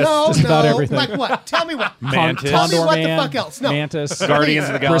 No, Just about no. everything. Like what? Tell me what. Mantis. Tell me Condor what Man, the fuck else. No. Mantis, Guardians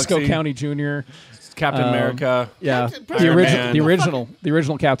of the Galaxy. Briscoe County Jr. Captain America. Yeah, Iron Man. the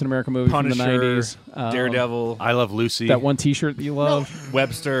original Captain America movie Punisher. from the 90s. Daredevil. I Love Lucy. That one T-shirt that you love.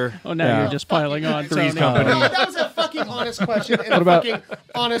 Webster. Oh, now Yeah. you're just piling on. Three's Tony. Company. No, that was a fucking honest question and What about- fucking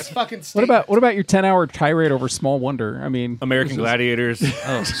honest fucking statement. What about your 10-hour tirade over Small Wonder? I mean, American Gladiators.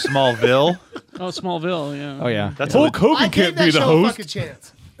 Oh, Smallville. Oh, Smallville. Yeah. oh yeah, That's Hulk I Hogan gave can't that be the show a host. fucking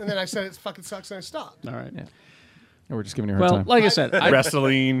chance, and then I said it fucking sucks, and I stopped. All right. Yeah, we're just giving you a hard Well, time. like I said,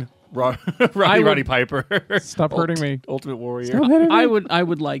 Wrestling. would- Roddy Piper. Stop hurting me. Ultimate Warrior. I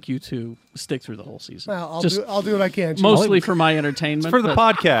would like you to stick through the whole season. Well, Just I'll do what I can. Chief. mostly for my entertainment. For the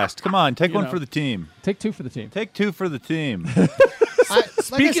but- podcast. Come on, take You one know. for the team. Take 2 for the team. Take 2 for the team. Like I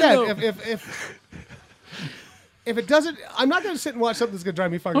Speaking said, of- if it doesn't, I'm not going to sit and watch something that's going to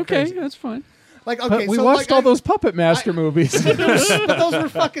drive me fucking Okay, crazy. that's fine. Like okay, But we so watched like, all those Puppet Master movies. but those were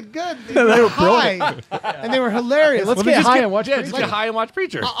fucking good. They were high, and they were hilarious. Let's get high and watch. Yeah, Preacher. just get high and watch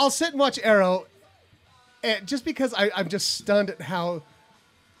Preacher. I'll sit and watch Arrow, and just because I'm just stunned at how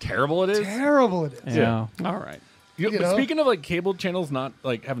Terrible it is. terrible it is. Yeah. All right. You But know? speaking of like cable channels not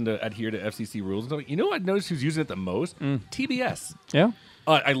like having to adhere to FCC rules and stuff, you know what I've noticed who's using it the most? TBS. Yeah.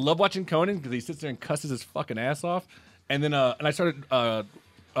 I love watching Conan because he sits there and cusses his fucking ass off. And then and I started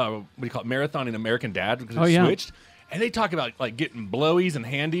what do you call it, marathoning American Dad because it yeah. switched. And they talk about like getting blowies and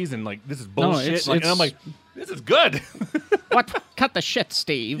handies and like this is bullshit. it's- and I'm like, this is good. What? Cut the shit,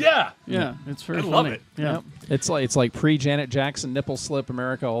 Steve. Yeah. Yeah, it's very I funny. love it. Yeah. It's like pre-Janet Jackson nipple slip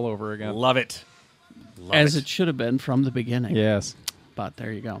America all over again. Love it. Love As it should have been from the beginning. Yes. But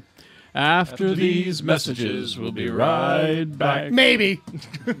there you go. After these messages, we'll be right back. Maybe.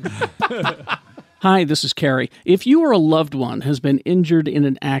 Hi, this is Carrie. If you or a loved one has been injured in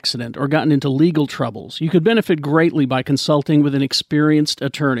an accident or gotten into legal troubles, you could benefit greatly by consulting with an experienced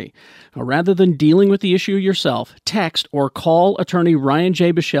attorney. Now, rather than dealing with the issue yourself, text or call attorney Ryan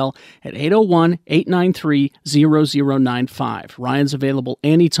J. Bichelle at 801-893-0095. Ryan's available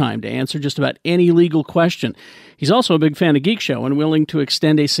anytime to answer just about any legal question. He's also a big fan of Geek Show and willing to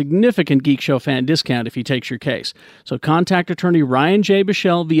extend a significant Geek Show fan discount if he takes your case. So contact attorney Ryan J.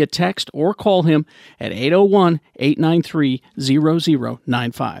 Bichelle via text or call him at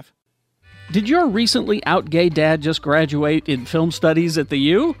 801-893-0095. Did your recently out gay dad just graduate in film studies at the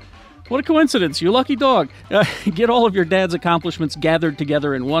U? What a coincidence, you lucky dog. Get all of your dad's accomplishments gathered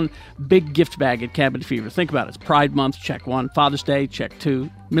together in one big gift bag at Cabin Fever. Think about it. It's Pride Month, check 1. Father's Day, check 2.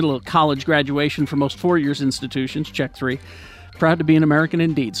 Middle of college graduation for most 4-year institutions, check 3. Proud to be an American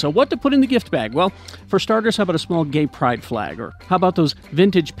indeed. So what to put in the gift bag? Well, for starters, how about a small gay pride flag? Or how about those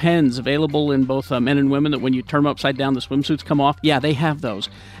vintage pens available in both men and women that when you turn them upside down, the swimsuits come off? Yeah, they have those.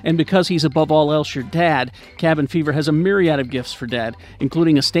 And because he's above all else your dad, Cabin Fever has a myriad of gifts for Dad,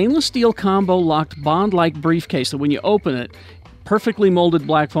 including a stainless steel combo locked Bond-like briefcase that when you open it, perfectly molded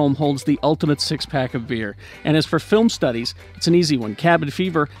black foam holds the ultimate six-pack of beer. And as for film studies, it's an easy one. Cabin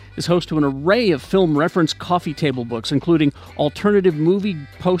Fever is host to an array of film reference coffee table books, including alternative movie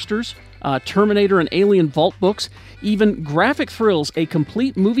posters, Terminator and Alien Vault books, even Graphic Thrills, a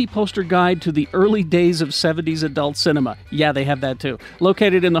complete movie poster guide to the early days of 70s adult cinema. Yeah, they have that too.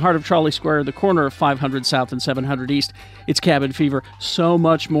 Located in the heart of Charlie Square, the corner of 500 South and 700 East, it's Cabin Fever, so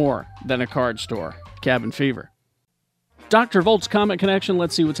much more than a card store. Cabin Fever. Dr. Volt's Comic Connection.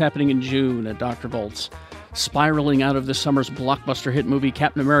 Let's see what's happening in June at Dr. Volt's. Spiraling out of this summer's blockbuster hit movie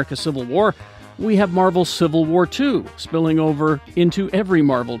Captain America Civil War, We have Marvel's Civil War II spilling over into every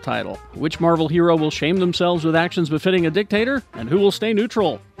Marvel title. Which Marvel hero will shame themselves with actions befitting a dictator, and who will stay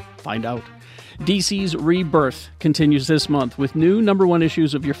neutral? Find out. DC's Rebirth continues this month with new #1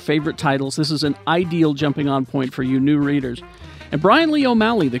 issues of your favorite titles. This is an ideal jumping-on point for you new readers. And Brian Lee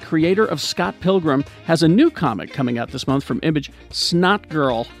O'Malley, the creator of Scott Pilgrim, has a new comic coming out this month from Image, Snot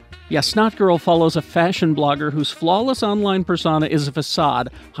Girl. Yeah, Snot Girl follows a fashion blogger whose flawless online persona is a facade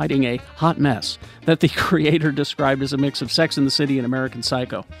hiding a hot mess that the creator described as a mix of Sex and the City and American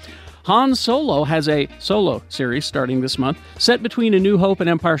Psycho. Han Solo has a solo series starting this month. Set between A New Hope and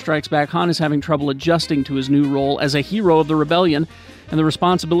Empire Strikes Back, Han is having trouble adjusting to his new role as a hero of the rebellion and the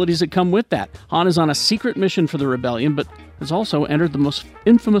responsibilities that come with that. Han is on a secret mission for the rebellion, but has also entered the most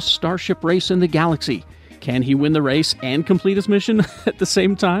infamous starship race in the galaxy. Can he win the race and complete his mission at the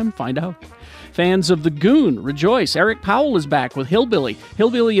same time? Find out. Fans of The Goon, rejoice. Eric Powell is back with Hillbilly.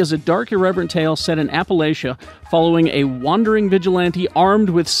 Hillbilly is a dark, irreverent tale set in Appalachia following a wandering vigilante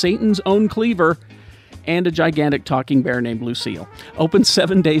armed with Satan's own cleaver and a gigantic talking bear named Lucille. Open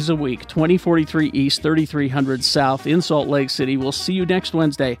 7 days a week, 2043 East, 3300 South in Salt Lake City. We'll see you next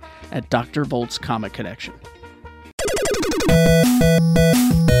Wednesday at Dr. Volt's Comic Connection.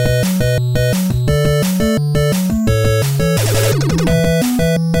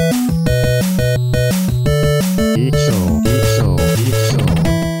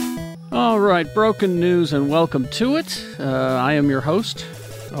 All right, broken news and welcome to it. I am your host.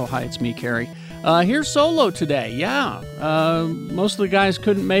 Oh, hi, it's me, Carrie. Here's Solo today. Yeah, most of the guys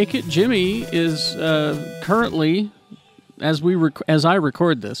couldn't make it. Jimmy is currently, as I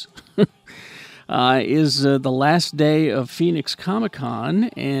record this, is the last day of Phoenix Comic-Con,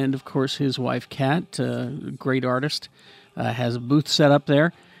 and of course his wife Kat, great artist, has a booth set up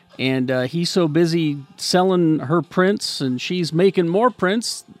there. And he's so busy selling her prints, and she's making more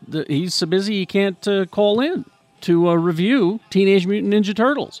prints, that he's so busy he can't call in to review Teenage Mutant Ninja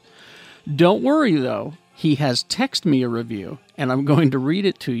Turtles. Don't worry, though. He has texted me a review, and I'm going to read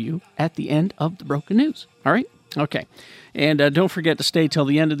it to you at the end of the broken news. All right? Okay. And don't forget to stay till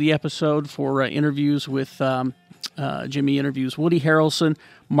the end of the episode for interviews with Jimmy interviews Woody Harrelson,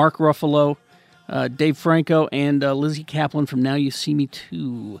 Mark Ruffalo, Dave Franco, and Lizzie Kaplan from Now You See Me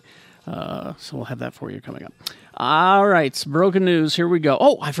Too. So we'll have that for you coming up. All right, broken news. Here we go.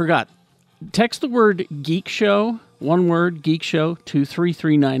 Oh, I forgot. Text the word Geek Show, one word, Geek Show, to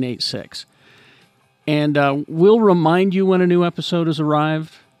 33986. And we'll remind you when a new episode has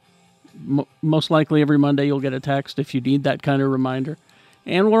arrived. Most likely every Monday you'll get a text if you need that kind of reminder.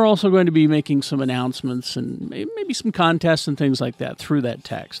 And we're also going to be making some announcements and maybe some contests and things like that through that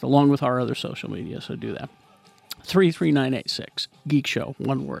text, along with our other social media, so do that. 33986, Geek Show,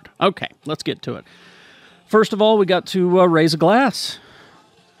 one word. Okay, let's get to it. First of all, we got to raise a glass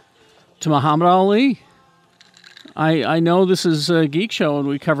to Muhammad Ali. I know this is a Geek Show and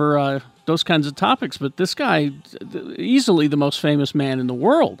we cover those kinds of topics, but this guy, easily the most famous man in the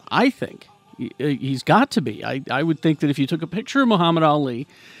world, I think. He's got to be. I would think that if you took a picture of Muhammad Ali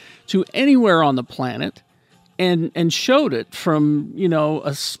to anywhere on the planet and showed it from,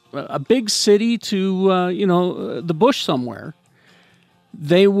 a big city to, the bush somewhere,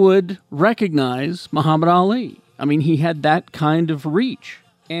 they would recognize Muhammad Ali. I mean, he had that kind of reach.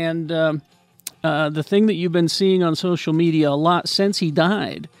 And the thing that you've been seeing on social media a lot since he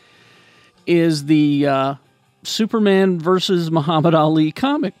died is the Superman versus Muhammad Ali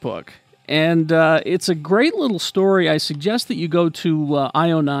comic book. And it's a great little story. I suggest that you go to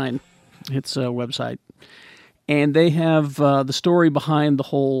IO9, its website, and they have the story behind the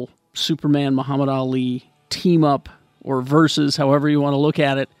whole Superman Muhammad Ali team up or versus, however you want to look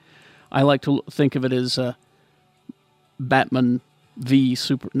at it. I like to think of it as Batman v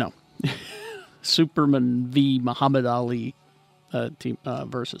Superman v Muhammad Ali team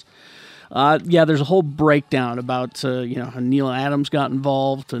versus. There's a whole breakdown about, how Neil Adams got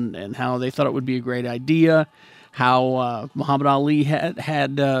involved and how they thought it would be a great idea, how Muhammad Ali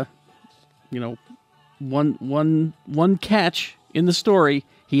had one catch in the story.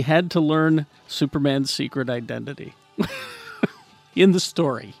 He had to learn Superman's secret identity. In the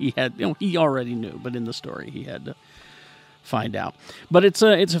story, he already knew, but in the story, he had to find out. But it's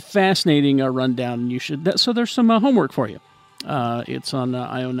a fascinating rundown, and you should. So there's some homework for you. It's on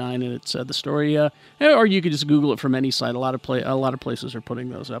IO9, and it's the story, or you could just Google it from any site. A lot of places are putting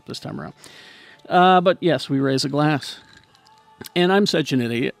those up this time around. But yes, we raise a glass, and I'm such an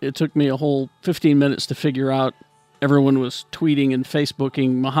idiot. It took me a whole 15 minutes to figure out. Everyone was tweeting and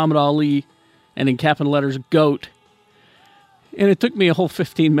Facebooking Muhammad Ali, and in capital letters, GOAT. And it took me a whole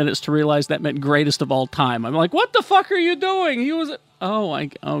 15 minutes to realize that meant greatest of all time. I'm like, what the fuck are you doing? He was...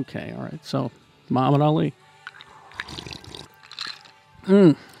 okay, all right. So Muhammad Ali.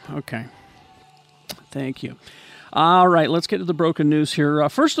 Okay. Thank you. All right, let's get to the broken news here.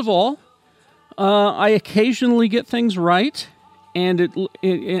 First of all, I occasionally get things right, and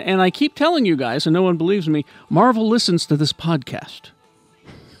and I keep telling you guys, and no one believes me, Marvel listens to this podcast.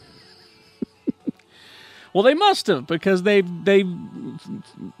 Well, they must have, because they're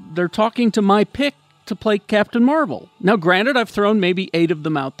talking to my pick to play Captain Marvel. Now, granted, I've thrown maybe 8 of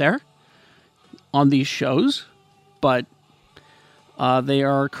them out there on these shows, but they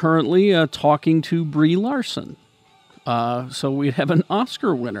are currently talking to Brie Larson. So we have an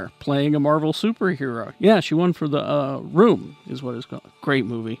Oscar winner playing a Marvel superhero. Yeah, she won for The Room, is what it's called. Great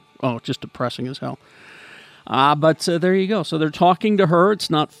movie. Oh, just depressing as hell. But there you go. So they're talking to her. It's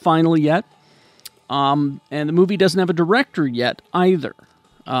not final yet. And the movie doesn't have a director yet either.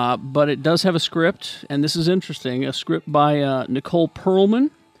 But it does have a script, and this is interesting, a script by Nicole Perlman,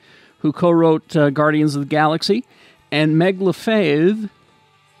 who co-wrote Guardians of the Galaxy, and Meg Lefebvre,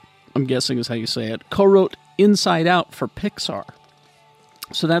 I'm guessing is how you say it, co-wrote Inside Out for Pixar.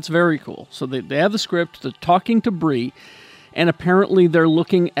 So that's very cool. So they have the script, they're talking to Brie, and apparently they're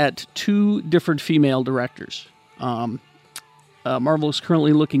looking at 2 different female directors. Marvel is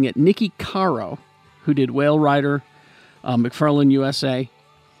currently looking at Nikki Caro, who did Whale Rider, McFarlane USA,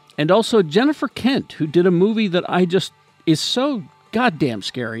 and also Jennifer Kent, who did a movie that is so goddamn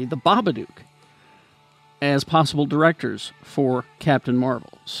scary, The Babadook, as possible directors for Captain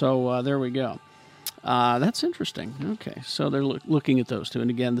Marvel. So there we go. That's interesting. Okay, so they're looking at those 2, and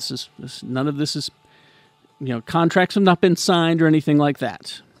again, none of this is, contracts have not been signed or anything like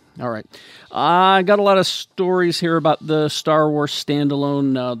that. All right. I got a lot of stories here about the Star Wars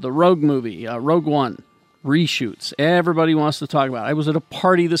standalone, the Rogue movie, Rogue One, reshoots. Everybody wants to talk about it. I was at a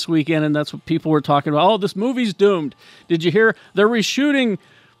party this weekend, and that's what people were talking about. Oh, this movie's doomed. Did you hear? They're reshooting,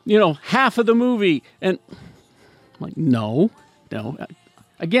 half of the movie. And I'm like, no.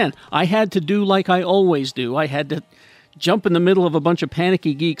 Again, I had to do like I always do. I had to jump in the middle of a bunch of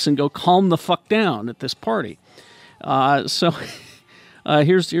panicky geeks and go calm the fuck down at this party. So...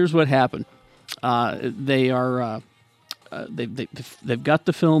 here's what happened. They've got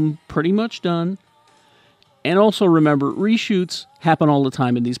the film pretty much done, and also remember, reshoots happen all the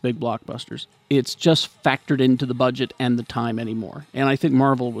time in these big blockbusters. It's just factored into the budget and the time anymore. And I think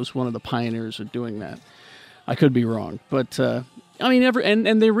Marvel was one of the pioneers of doing that. I could be wrong, but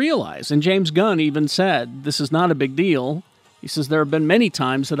and they realize. And James Gunn even said this is not a big deal. He says there have been many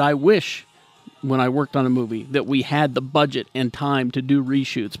times that I wish, when I worked on a movie, that we had the budget and time to do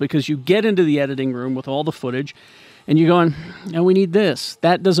reshoots, because you get into the editing room with all the footage and you're going, no, we need this.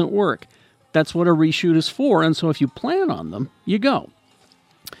 That doesn't work. That's what a reshoot is for. And so if you plan on them, you go.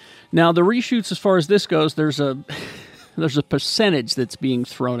 Now, the reshoots, as far as this goes, there's a percentage that's being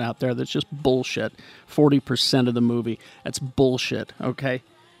thrown out there that's just bullshit. 40% of the movie. That's bullshit, okay?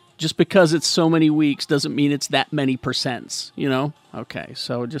 Just because it's so many weeks doesn't mean it's that many percents, Okay,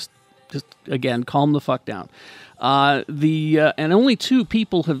 so just again, calm the fuck down. And only 2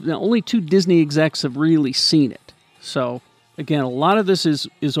 Disney execs have really seen it. So again, a lot of this is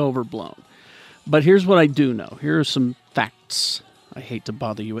overblown. But here's what I do know. Here are some facts. I hate to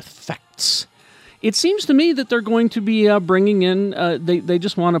bother you with facts. It seems to me that they're going to be bringing in. They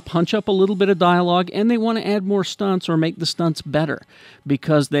just want to punch up a little bit of dialogue, and they want to add more stunts or make the stunts better,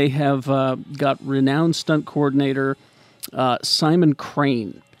 because they have got renowned stunt coordinator Simon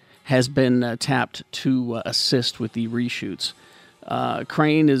Crane has been tapped to assist with the reshoots.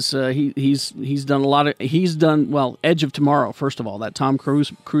 Crane is he's done a lot of Edge of Tomorrow, first of all, that Tom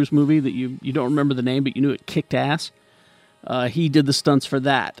Cruise movie that you don't remember the name, but you knew it kicked ass. He did the stunts for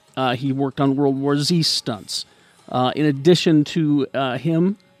that. He worked on World War Z stunts. In addition to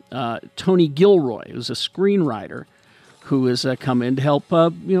him, Tony Gilroy, who's a screenwriter, who has come in to help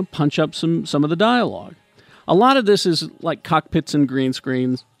punch up some of the dialogue. A lot of this is like cockpits and green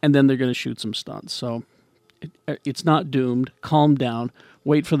screens, and then they're going to shoot some stunts. So it's not doomed. Calm down.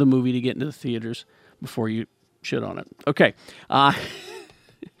 Wait for the movie to get into the theaters before you shit on it. Okay.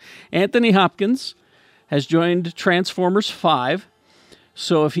 Anthony Hopkins has joined Transformers 5.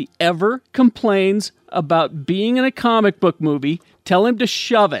 So if he ever complains about being in a comic book movie, tell him to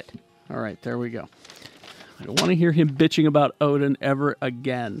shove it. All right, there we go. I don't want to hear him bitching about Odin ever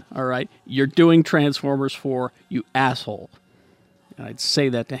again, all right? You're doing Transformers 4, you asshole. And I'd say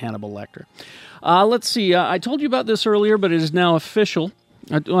that to Hannibal Lecter. Let's see. I told you about this earlier, but it is now official.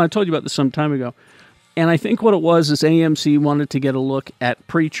 I told you about this some time ago. And I think what it was is AMC wanted to get a look at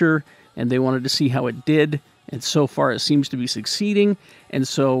Preacher, and they wanted to see how it did. And so far, it seems to be succeeding. And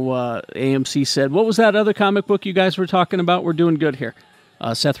so AMC said, what was that other comic book you guys were talking about? We're doing good here.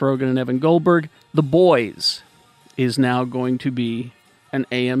 Seth Rogen and Evan Goldberg. The Boys is now going to be an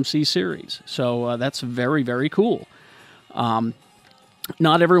AMC series. So that's very, very cool.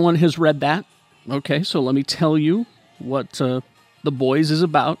 Not everyone has read that. Okay, so let me tell you what The Boys is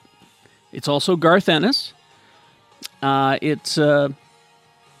about. It's also Garth Ennis. It's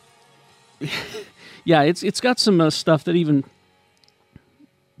got some stuff that even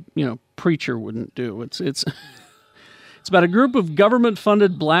Preacher wouldn't do. It's about a group of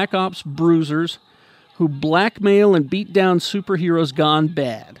government-funded black ops bruisers who blackmail and beat down superheroes gone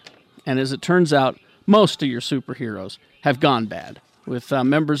bad. And as it turns out, most of your superheroes have gone bad, with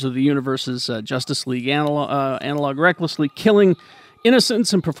members of the universe's Justice League analog recklessly killing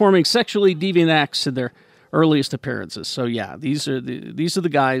innocents and performing sexually deviant acts in their earliest appearances. So yeah, these are the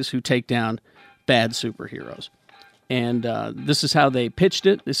guys who take down bad superheroes. And this is how they pitched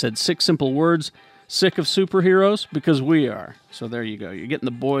it. They said 6 simple words: sick of superheroes because we are. So there you go. You're getting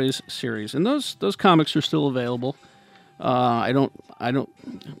the Boys series, and those comics are still available. I don't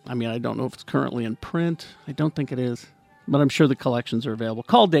know if it's currently in print. I don't think it is, but I'm sure the collections are available.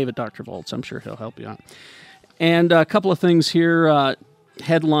 Call David Dr. Volts. I'm sure he'll help you out. And a couple of things here.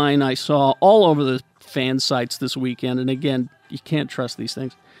 Headline I saw all over the fan sites this weekend, and again, you can't trust these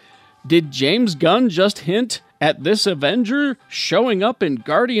things. Did James Gunn just hint at this Avenger showing up in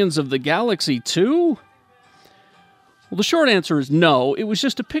Guardians of the Galaxy 2? Well, the short answer is no. It was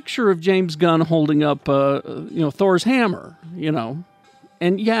just a picture of James Gunn holding up, Thor's hammer,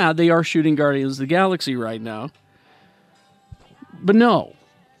 And yeah, they are shooting Guardians of the Galaxy right now. But no,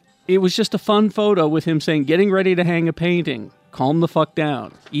 it was just a fun photo with him saying, getting ready to hang a painting. Calm the fuck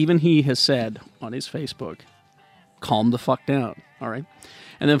down. Even he has said on his Facebook, calm the fuck down. All right.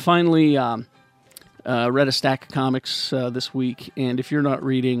 And then finally, read a stack of comics this week. And if you're not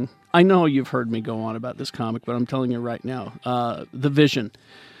reading, I know you've heard me go on about this comic, but I'm telling you right now, The Vision,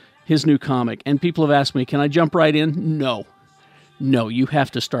 his new comic. And people have asked me, can I jump right in? No, you have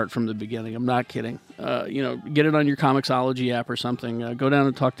to start from the beginning. I'm not kidding. Get it on your Comixology app or something. Go down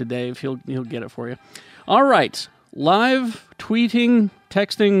and talk to Dave. He'll get it for you. All right. Live tweeting,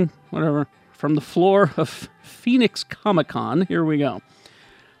 texting, whatever, from the floor of Phoenix Comic-Con. Here we go.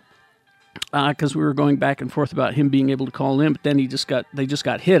 Because we were going back and forth about him being able to call in, but then they just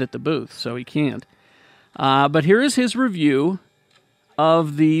got hit at the booth, so he can't. But here is his review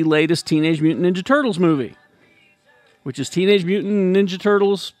of the latest Teenage Mutant Ninja Turtles movie, which is Teenage Mutant Ninja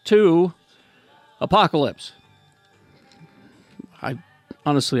Turtles 2 Apocalypse. I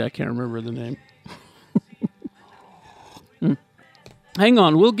can't remember the name. Hang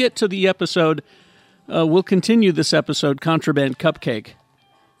on, we'll get to the episode. We'll continue this episode, Contraband Cupcake,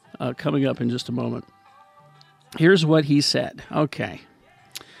 coming up in just a moment. Here's what he said. Okay.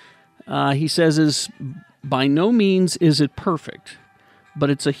 He says, by no means is it perfect, but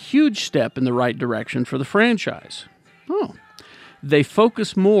it's a huge step in the right direction for the franchise. Oh. They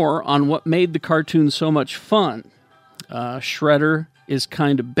focus more on what made the cartoon so much fun. Shredder is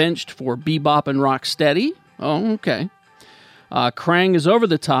kind of benched for Bebop and Rocksteady. Oh, okay. Krang is over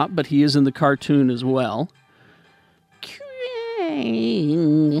the top, but he is in the cartoon as well.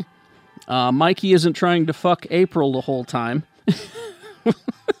 Krang. Mikey isn't trying to fuck April the whole time.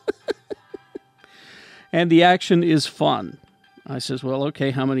 And the action is fun. I says, well,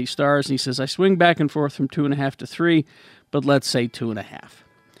 okay, how many stars? And he says, I swing back and forth from 2.5 to 3, but let's say 2.5.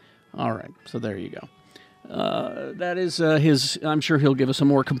 All right, so there you go. That is his, I'm sure he'll give us a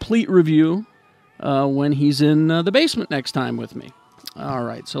more complete review when he's in the basement next time with me. All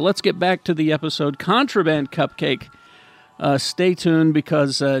right, so let's get back to the episode Contraband Cupcake. Stay tuned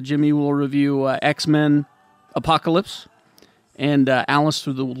because Jimmy will review X-Men Apocalypse and Alice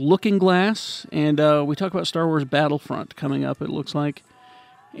Through the Looking Glass. And we talk about Star Wars Battlefront coming up, it looks like.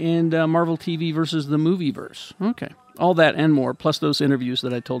 And Marvel TV versus the Movieverse. Okay, all that and more, plus those interviews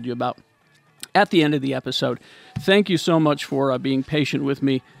that I told you about at the end of the episode. Thank you so much for being patient with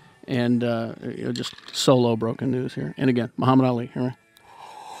me. And just solo broken news here. And again, Muhammad Ali. Here.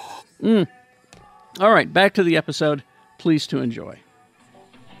 All right, back to the episode. Please to enjoy.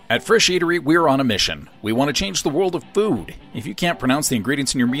 At Frisch Eatery, we're on a mission. We want to change the world of food. If you can't pronounce the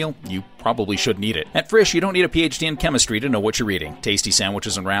ingredients in your meal, you probably shouldn't eat it. At Frisch, you don't need a PhD in chemistry to know what you're eating. Tasty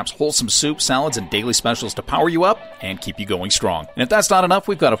sandwiches and wraps, wholesome soups, salads, and daily specials to power you up and keep you going strong. And if that's not enough,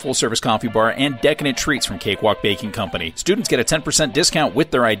 we've got a full-service coffee bar and decadent treats from Cakewalk Baking Company. Students get a 10% discount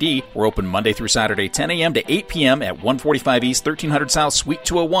with their ID. We're open Monday through Saturday, 10 a.m. to 8 p.m. at 145 East, 1300 South, Suite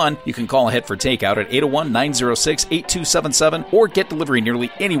 201. You can call ahead for takeout at 801-906-8277 or get delivery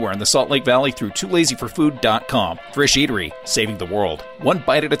nearly anywhere in the Salt Lake Valley through toolazyforfood.com. Frisch Eatery, saving the world, one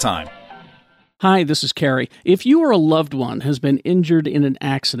bite at a time. Hi, this is Carrie. If you or a loved one has been injured in an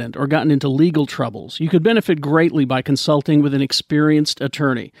accident or gotten into legal troubles, you could benefit greatly by consulting with an experienced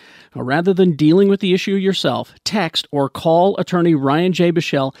attorney. Now, rather than dealing with the issue yourself, text or call attorney Ryan J.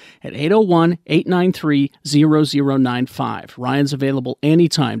 Bichelle at 801-893-0095. Ryan's available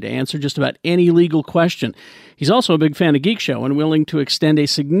anytime to answer just about any legal question. He's also a big fan of Geek Show and willing to extend a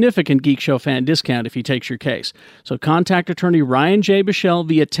significant Geek Show fan discount if he takes your case. So contact attorney Ryan J. Bichelle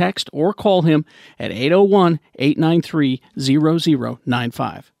via text or call him at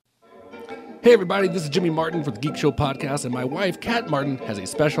 801-893-0095. Hey everybody, this is Jimmy Martin for the Geek Show podcast, and my wife, Kat Martin, has a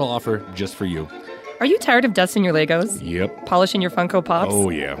special offer just for you. Are you tired of dusting your Legos? Yep. Polishing your Funko Pops?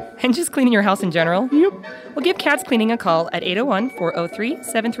 Oh, yeah. And just cleaning your house in general? Yep. Well, give Kat's Cleaning a call at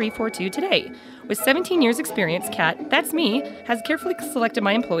 801-403-7342 today. With 17 years experience, Kat, that's me, has carefully selected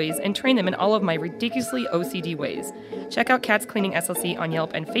my employees and trained them in all of my ridiculously OCD ways. Check out Kat's Cleaning SLC on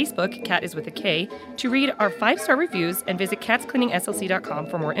Yelp and Facebook, Kat is with a K, to read our 5-star reviews and visit catscleaningslc.com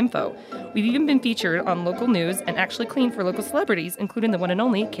for more info. We've even been featured on local news and actually cleaned for local celebrities, including the one and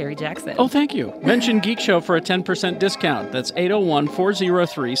only Carrie Jackson. Oh, thank you. Mention Geek Show for a 10% discount. That's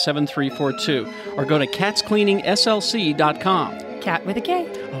 801-403-7342. Or go to catscleaningslc.com. Kat with a K.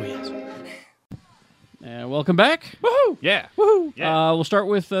 Oh, yes. Welcome back. Woohoo! Yeah. Woohoo! Yeah. We'll start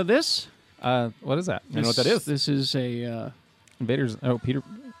with this. What is that? You know what that is? This is a Invaders. Oh, Peter.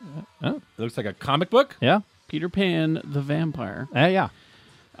 Oh, It looks like a comic book. yeah. Peter Pan the Vampire. Yeah.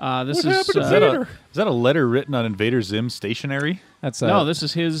 This What is happened to is that a letter written on Invader Zim stationery? That's no. This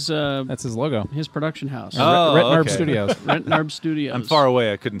is his that's his logo. his production house. Oh, Retnarb okay. Studios. Retnarb Studios. I'm far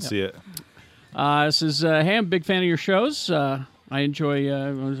away. I couldn't see it. This is hey, I'm a big fan of your shows. I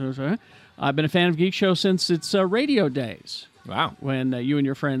enjoy. I've been a fan of Geek Show since its radio days. Wow. When you and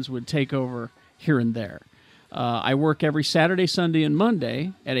your friends would take over here and there. I work every Saturday, Sunday, and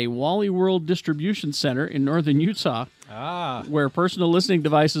Monday at a Wally World distribution center in northern Utah, where personal listening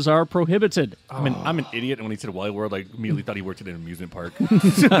devices are prohibited. I'm an idiot, and when he said Wally World, I immediately thought he worked at an amusement park.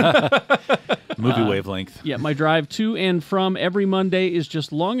 Movie wavelength. Yeah, my drive to and from every Monday is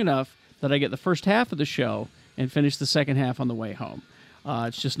just long enough that I get the first half of the show and finish the second half on the way home.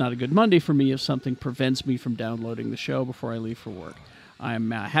 It's just not a good Monday for me if something prevents me from downloading the show before I leave for work. I'm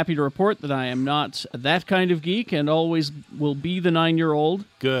happy to report that I am not that kind of geek and always will be the 9-year-old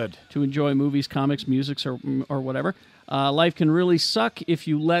Good. to enjoy movies, comics, music, or whatever. Life can really suck if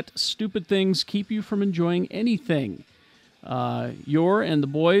you let stupid things keep you from enjoying anything. Your and the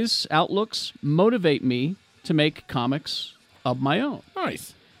boys' outlooks motivate me to make comics of my own.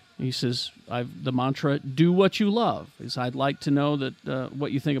 Nice. He says, the mantra, do what you love. Is I'd like to know that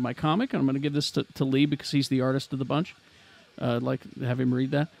what you think of my comic, and I'm going to give this to Lee because he's the artist of the bunch. I'd like to have him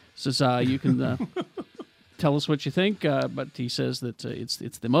read that. Says, you can tell us what you think, but he says that it's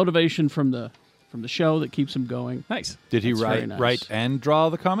the motivation from the show that keeps him going. Nice. Did he That's very nice. write and draw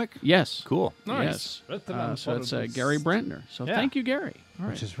the comic? Yes. Cool. Yes. So it's Gary Brantner. So thank you, Gary. All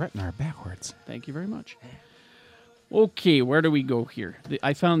right. Which is Retnar backwards. Thank you very much. Okay, where do we go here?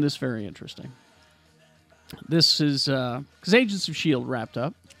 I found this very interesting. This is because Agents of S.H.I.E.L.D. wrapped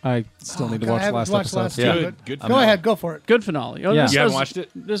up. I still need to God, watch I the last haven't watched episode. last two, Yeah. but Good. Go ahead, go for it. Good finale. Oh, Yeah. this You haven't does- watched it?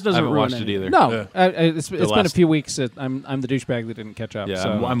 This I doesn't haven't ruin watched it anything. either. No, it's been a last- few weeks. That I'm the douchebag that didn't catch up. Yeah,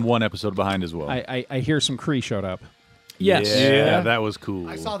 so I'm one episode behind as well. I hear some Kree showed up. Yes. Yeah, that was cool.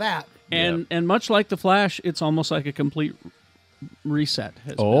 I saw that. And much like The Flash, it's almost like a complete reset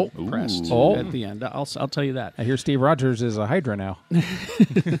has been pressed Oh. at the end. I'll tell you that. I hear Steve Rogers is a Hydra now.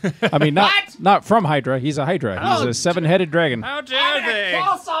 I mean, not from Hydra. He's a Hydra. He's a 7-headed dragon. How dare they?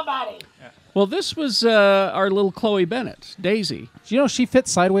 Well, this was our little Chloe Bennett, Daisy. Do you know she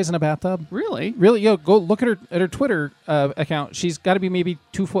fits sideways in a bathtub? Really? Really? Go look at her Twitter account. She's got to be maybe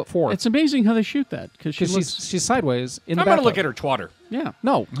 2'4". It's amazing how they shoot that because she because looks. she's sideways in the I'm bathtub. going to look at her twatter. Yeah.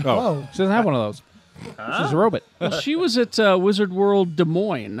 No, Oh, she doesn't have one of those. She's a robot. Well, she was at Wizard World Des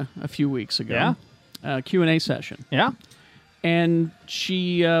Moines a few weeks ago. Yeah? Q&A session. Yeah. And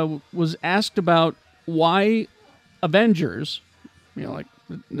she was asked about why Avengers, like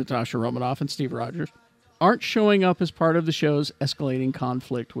Natasha Romanoff and Steve Rogers, aren't showing up as part of the show's escalating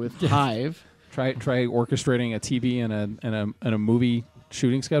conflict with Hive. Try orchestrating a TV and a movie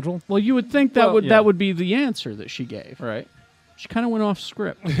shooting schedule. Well, you would think that Well, yeah. would be the answer that she gave. Right. She kind of went off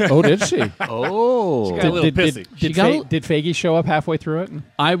script. Oh, did she? Oh. Got a little pissy. Did Feige show up halfway through it and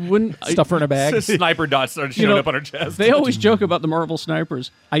I wouldn't stuff her in a bag? Sniper dots started showing up on her chest. They always joke about the Marvel snipers.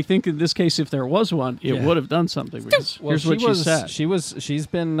 I think in this case, if there was one, it would have done something. Because here's what she said. She's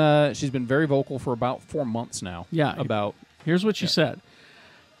been very vocal for about 4 months now. Yeah. About Here's what she said.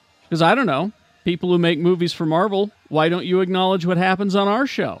 Because I don't know, people who make movies for Marvel, why don't you acknowledge what happens on our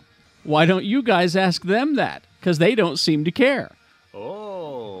show? Why don't you guys ask them that? Because they don't seem to care.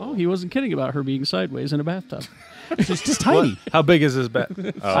 Oh, he wasn't kidding about her being sideways in a bathtub. It's just tiny. How big is his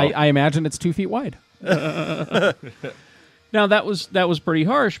bed? I imagine it's 2 feet wide. Now that was pretty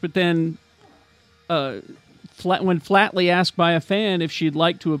harsh, but then when flatly asked by a fan if she'd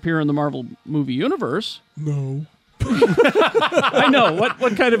like to appear in the Marvel movie universe, No. I know what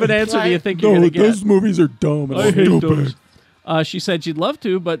kind of an answer do you think you're going to get? Those movies are dumb and I hate stupid. those. She said she'd love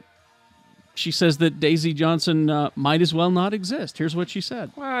to, but she says that Daisy Johnson might as well not exist. Here's what she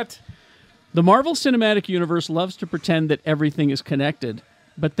said. What? The Marvel Cinematic Universe loves to pretend that everything is connected,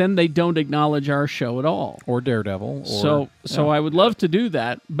 but then they don't acknowledge our show at all. Or Daredevil. Or, So I would love to do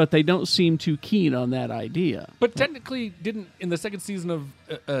that, but they don't seem too keen on that idea. But technically, didn't in the second season of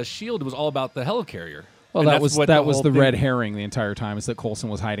S.H.I.E.L.D., it was all about the helicarrier. Well, And that that's was what that was whole the thing- red herring the entire time, is that Coulson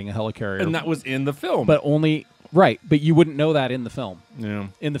was hiding a helicarrier. And that was in the film. but only right, but you wouldn't know that in the film. yeah.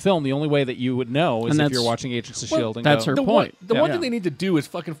 In the film, the only way that you would know is And if that's- you're watching Agents of Well, S.H.I.E.L.D. and that's go, her The point. one, the Yeah. one thing they need to do is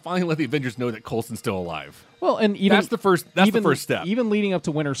fucking finally let the Avengers know that Coulson's still alive. Well, and even That's the first- that's the even, first step. Even leading up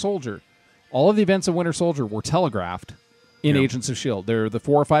to Winter Soldier, all of the events of Winter Soldier were telegraphed in Yeah. Agents of S.H.I.E.L.D. There are the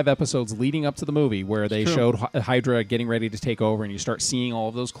 4 or 5 episodes leading up to the movie where they showed Hydra getting ready to take over, and you start seeing all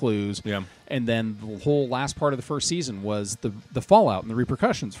of those clues. Yeah. And then the whole last part of the first season was the fallout and the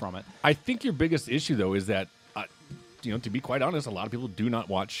repercussions from it. I think your biggest issue, though, is that, to be quite honest, a lot of people do not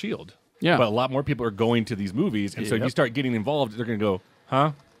watch S.H.I.E.L.D. Yeah. But a lot more people are going to these movies, and so if you start getting involved, they're going to go,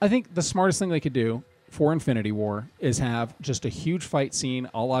 huh? I think the smartest thing they could do for Infinity War is have just a huge fight scene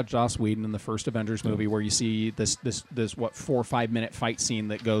a la Joss Whedon in the first Avengers movie, where you see this 4 or 5 minute fight scene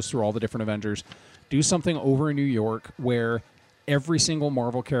that goes through all the different Avengers. Do something over in New York where every single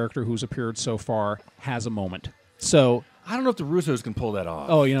Marvel character who's appeared so far has a moment. So, I don't know if the Russos can pull that off.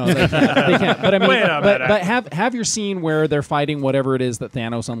 oh, they can't. But I mean, Wait a minute. but have your scene where they're fighting whatever it is that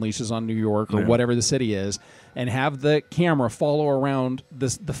Thanos unleashes on New York or whatever the city is, and have the camera follow around the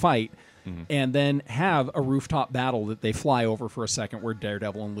fight. Mm-hmm. And then have a rooftop battle that they fly over for a second, where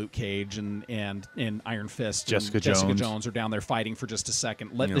Daredevil and Luke Cage and Iron Fist, Jessica and Jessica Jones. Jones are down there fighting for just a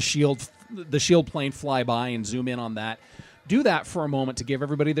second. Let the shield plane fly by and zoom in on that. Do that for a moment to give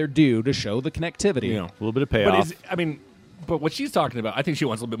everybody their due, to show the connectivity. Yeah. A little bit of But payoff. but what she's talking about, I think she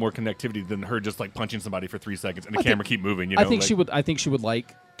wants a little bit more connectivity than her just like punching somebody for 3 seconds and the camera keep moving. You know, I think like- she would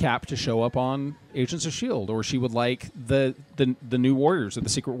like Cap to show up on Agents of S.H.I.E.L.D., or she would like the new Warriors or the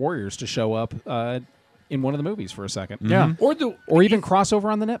Secret Warriors to show up in one of the movies for a second. Yeah. Or even cross over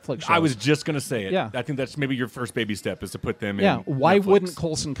on the Netflix show. I was just going to say it. Yeah. I think that's maybe your first baby step is to put them Yeah, in. why Netflix. wouldn't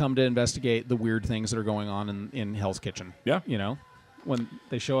Coulson come to investigate the weird things that are going on in Hell's Kitchen? Yeah. You know, when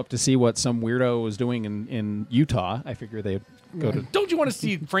they show up to see what some weirdo was doing in Utah, I figure they'd go to... Don't you want to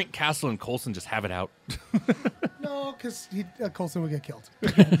see Frank Castle and Coulson just have it out? No, because Coulson would get killed.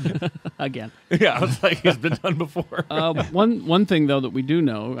 Again. Yeah, I was like, it's been done before. One thing, though, that we do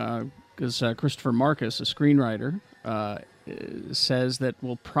know, because Christopher Marcus, a screenwriter, says that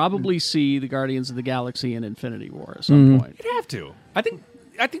we'll probably see the Guardians of the Galaxy in Infinity War at some point. You'd have to. I think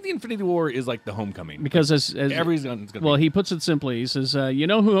the Infinity War is like the homecoming. Because as everyone's gonna well, be. he puts it simply. He says, "You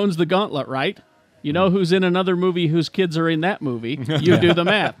know who owns the Gauntlet, right? You know who's in another movie whose kids are in that movie. You do the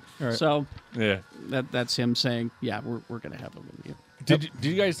math." So Yeah. that's him saying, "Yeah, we're going to have a movie." Did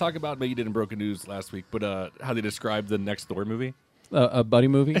you guys talk about, maybe you did in Broken News last week, but how they described the next Thor movie? A buddy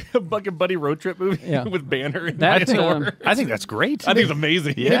movie? A buddy road trip movie Yeah. with Banner and That's, Thor. I think that's great. I think it's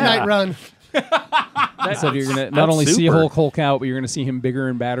amazing. Midnight Run. So you're going to not only see super. Hulk out, but you're going to see him bigger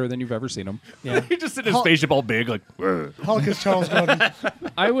and badder than you've ever seen him. Yeah. He just sit in his spaceship all big, like, Hulk is Charles Grodin.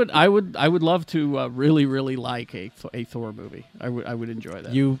 I would love to really like a Thor movie. I would enjoy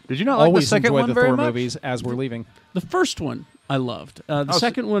that. Did you not like the always second enjoy one the very Thor much? movies as we're leaving? The first one I loved. The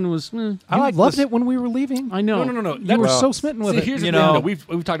second one was. I like loved this- it when we were leaving. I know. No. You were so smitten with See, it. here's You the thing, know- though.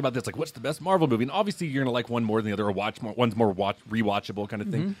 We've talked about this, like, what's the best Marvel movie? And obviously, you're gonna like one more than the other, or one's more rewatchable kind of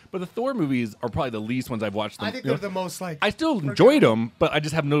thing. But the Thor movies are probably the least ones I've watched. Them. I think you know. they're the most like. I still enjoyed them, but I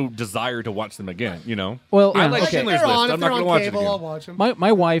just have no desire to watch them again. You know. Well, I yeah, like okay. Schindler's They're List. on. I'm If not they're gonna on watch cable, it I'll again. watch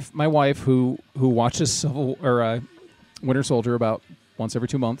them. My wife who watches Winter Soldier about once every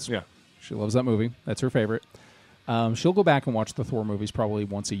 2 months. Yeah. She loves that movie. That's her favorite. She'll go back and watch the Thor movies probably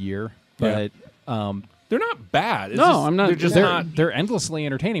once a year. But They're not bad. It's No, just- I'm not- They're just they're, not. they're endlessly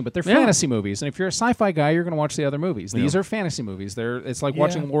entertaining, but they're Yeah. fantasy movies. And if you're a sci-fi guy, you're going to watch the other movies. These are fantasy movies. It's like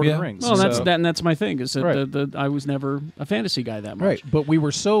watching Lord of the Rings. Well, So- that's my thing. Is that Right. I was never a fantasy guy that much. Right, but we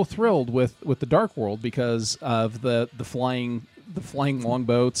were so thrilled with the Dark World because of the flying the flying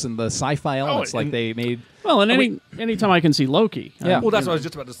longboats and the sci-fi elements like they made. Well, and anytime I can see Loki. Yeah. Well, that's what I was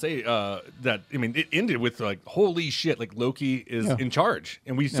just about to say. That I mean, it ended with like, holy shit! Like Loki is in charge,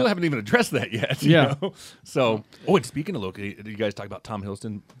 and we still haven't even addressed that yet. You know? So, and speaking of Loki, did you guys talk about Tom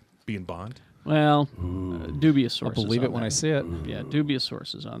Hiddleston being Bond? Well, dubious sources. I'll believe it on when that. I see it. Yeah, dubious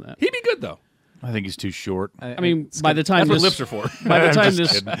sources on that. He'd be good though. I think he's too short. I mean, by the time That's this, what lips are for. by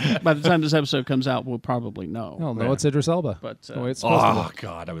the time this episode comes out, we'll probably know. Oh no, it's Idris Elba. But, the way it's supposed to look.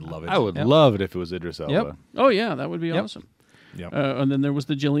 God, I would love it. I would love it if it was Idris Elba. Yep. Oh yeah, that would be awesome. Yep. And then there was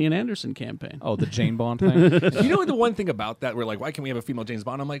the Gillian Anderson campaign. Oh, the Jane Bond thing. You know the one thing about that, we're like, why can't we have a female James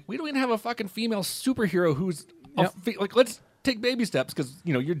Bond? I'm like, we don't even have a fucking female superhero who's like, let's take baby steps because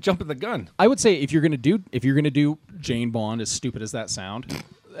you're jumping the gun. I would say if you're gonna do Jane Bond, as stupid as that sound,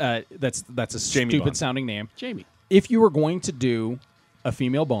 that's a Jamie stupid Bond. sounding name. Jamie. If you were going to do a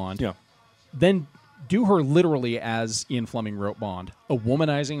female Bond, then do her literally as Ian Fleming wrote Bond, a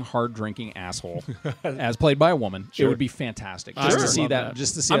womanizing, hard-drinking asshole, as played by a woman. It would be fantastic just to see that,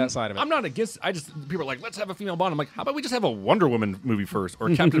 that side of it. I'm not against. People are like, let's have a female Bond. I'm like, how about we just have a Wonder Woman movie first, or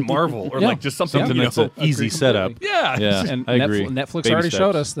Captain Marvel, or like just something that's an easy setup. Yeah. And I agree. Netflix Baby already steps.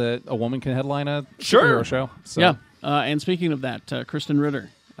 showed us that a woman can headline a superhero show. So. Yeah. And speaking of that, Kristen Ritter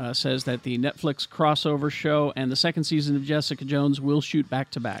says that the Netflix crossover show and the second season of Jessica Jones will shoot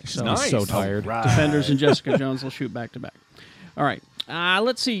back to back. So I'm so tired. Defenders and Jessica Jones will shoot back to back. All right.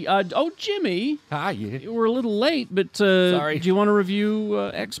 Let's see. Jimmy. Hi. Yeah. We're a little late, but Sorry. do you want to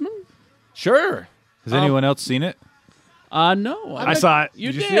review X-Men? Sure. Has anyone else seen it? No. I saw it.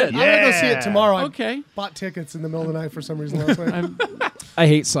 You Did you did. see it? I'm gonna go see it tomorrow. I Okay. bought tickets in the middle of the night for some reason last night. I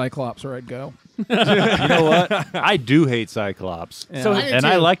hate Cyclops, or I'd go. You know what? I do hate Cyclops. Yeah. So- And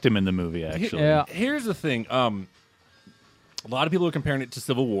I liked him in the movie, actually. Yeah. Here's the thing. A lot of people are comparing it to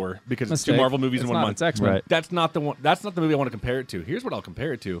Civil War because it's Mistake. two Marvel movies It's in one not. month. It's X-Men. Right. That's not the one. That's not the movie I want to compare it to. Here's what I'll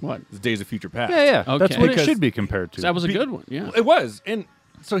compare it to. What? It's Days of Future Past. Yeah. That's Okay. what it Because- should be compared to. That was a good one. Yeah. It was. And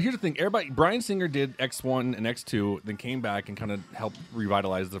so here's the thing. Bryan Singer did X1 and X2, then came back and kind of helped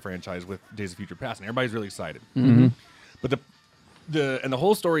revitalize the franchise with Days of Future Past, and everybody's really excited. Mm-hmm. But the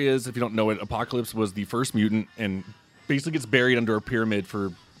whole story is, if you don't know it, Apocalypse was the first mutant and basically gets buried under a pyramid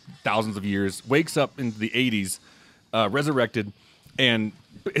for thousands of years, wakes up in the 80s, resurrected, and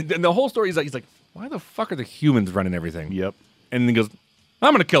the whole story is like, he's like, why the fuck are the humans running everything? Yep. And then he goes,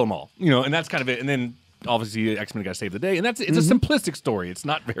 I'm going to kill them all. And that's kind of it. And then obviously X-Men got to save the day. And it's a simplistic story. It's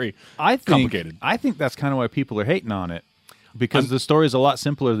not very complicated. I think that's kind of why people are hating on it. Because the story is a lot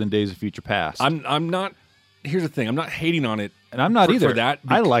simpler than Days of Future Past. I'm not. Here's the thing. I'm not hating on it. And I'm not for, either. For that.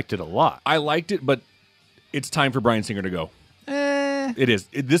 I liked it a lot. I liked it, but it's time for Bryan Singer to go. It is.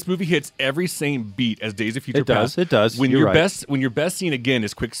 This movie hits every same beat as Days of Future Past. It does. When You're your right. best scene again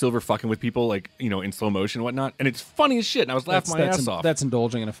is Quicksilver fucking with people, like in slow motion and whatnot, and it's funny as shit. And I was laughing my ass off. That's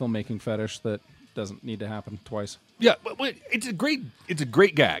indulging in a filmmaking fetish that doesn't need to happen twice. Yeah, but it's a great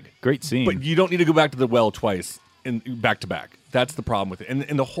gag. Great scene. But you don't need to go back to the well twice in back to back. That's the problem with it.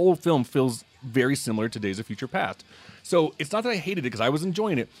 And the whole film feels very similar to Days of Future Past. So it's not that I hated it because I was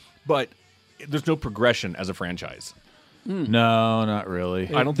enjoying it, but there's no progression as a franchise. No, not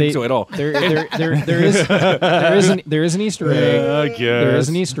really. I don't think so at all. There is an Easter egg. There is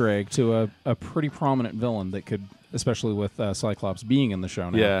an Easter egg to a pretty prominent villain that could, especially with Cyclops being in the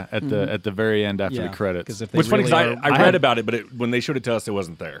show now. Yeah, at the very end after the credits. Because if they Which funny really because are, I read about it, but when they showed it to us, it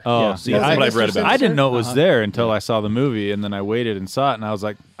wasn't there. Oh, Yeah. see, Was it I, what I've read about. I didn't know it was Uh-huh. there until I saw the movie, and then I waited and saw it, and I was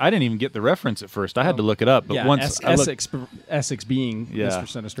like, I didn't even get the reference at first. I had to look it up, but yeah, once I looked, Essex being Mr.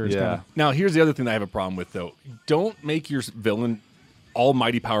 Sinister is kind of Now, here's the other thing that I have a problem with, though. Don't make your villain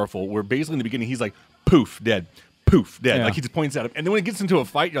almighty powerful, where basically in the beginning he's like, poof, dead. Poof, dead. Yeah. Like he just points at him. And then when it gets into a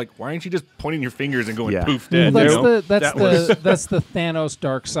fight, you're like, why aren't you just pointing your fingers and going Yeah. poof, dead? Well, that's You know? that's the Thanos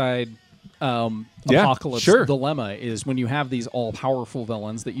dark side Yeah, apocalypse sure. dilemma is when you have these all powerful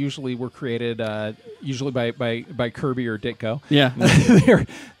villains that usually were created usually by Kirby or Ditko. Yeah.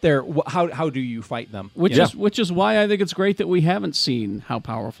 How do you fight them? Which is why I think it's great that we haven't seen how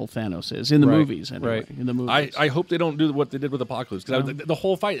powerful Thanos is in the Right, movies. Anyway, right. In the movies. I hope they don't do what they did with Apocalypse. Because the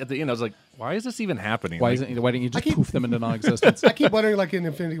whole fight at the end, I was like, why is this even happening? Why Like, didn't you just poof them into non-existence? I keep wondering, like in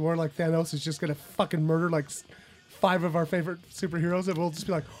Infinity War, like Thanos is just gonna fucking murder like 5 of our favorite superheroes, and we'll just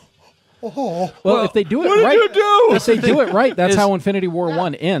be like, oh. Well, if they do it what did right, you do? if they do it right, that's how Infinity War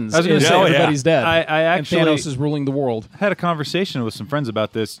 1 ends. I was gonna is say, everybody's dead. I actually and Thanos is ruling the world. had a conversation with some friends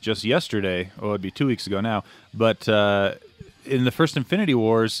about this just yesterday. Well, it'd be 2 weeks ago now. But in the first Infinity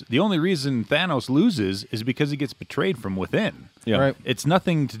Wars, the only reason Thanos loses is because he gets betrayed from within. Yeah. Right. It's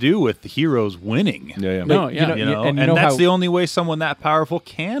nothing to do with the heroes winning. Yeah. No, yeah. And you know that's how- the only way someone that powerful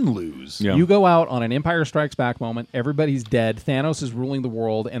can lose. Yeah. You go out on an Empire Strikes Back moment. Everybody's dead. Thanos is ruling the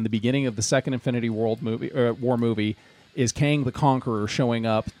world, and the beginning of the second Infinity War movie is Kang the Conqueror showing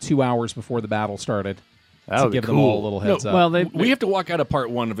up 2 hours before the battle started That to would be give them all a cool. little heads up. Well, We have to walk out of part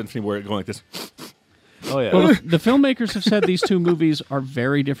 1 of Infinity War going like this. Oh yeah. Well, the filmmakers have said these two movies are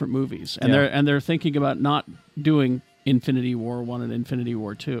very different movies, and Yeah. they're thinking about not doing Infinity War 1 and Infinity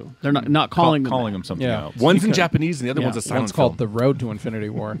War 2. They're not calling them something Yeah. else. One's in Japanese and the other Yeah. one's a silent One's called film. The Road to Infinity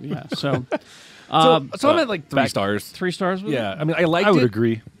War. Yeah. So, So I'm at like 3 stars. 3 stars. With Yeah, I mean, I liked I would it.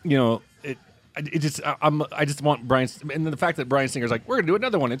 agree. You know, I just want Brian, and then the fact that Brian Singer's like, we're gonna do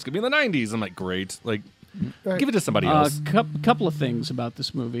another one. It's gonna be in the '90s. I'm like, great. Like, give it to somebody else. Couple of things about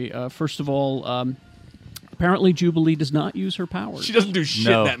this movie. First of all, apparently Jubilee does not use her powers. She doesn't do shit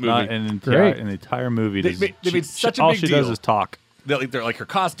No, in that movie. not in Great. the entire movie. They made such a all big she deal. does is talk. They're like her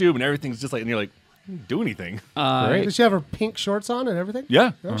costume and everything's just like, and you're like, do anything. Great. Does she have her pink shorts on and everything?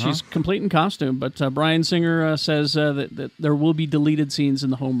 Yeah. She's complete in costume, but Brian Singer says that there will be deleted scenes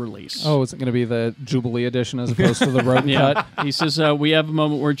in the home release. Oh, is it going to be the Jubilee edition as opposed to the Road yeah. cut? He says we have a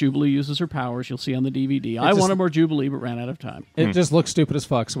moment where Jubilee uses her powers. You'll see on the DVD. I just- wanted more Jubilee, but ran out of time. It just looks stupid as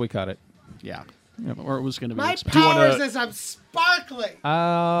fuck, so we cut it. Yeah. Or it was going to be. My expensive. powers is I'm sparkling. you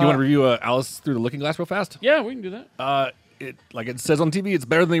want to review Alice Through the Looking Glass real fast? Yeah, we can do that. Like it says on TV, it's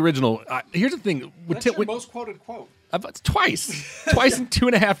better than the original. Here's the thing. most quoted quote. It's twice in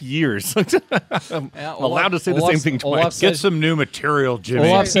 2.5 years. I'm allowed to say the same thing twice. Get some new material, Jimmy.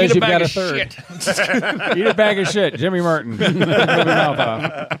 Olaf says Eat a you've bag got a of third. Eat a bag of shit, Jimmy Martin. Rip your mouth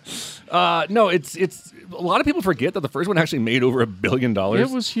off. No, it's a lot of people forget that the first one actually made over $1 billion. It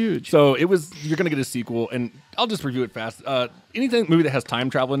was huge. So you're going to get a sequel, and I'll just review it fast. Anything movie that has time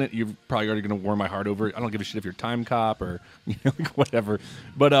travel in it, you're probably already going to warm my heart over it. I don't give a shit if you're Time Cop or whatever.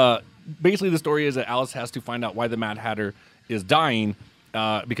 But basically, the story is that Alice has to find out why the Mad Hatter is dying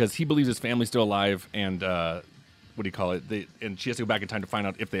because he believes his family's still alive, and what do you call it? And she has to go back in time to find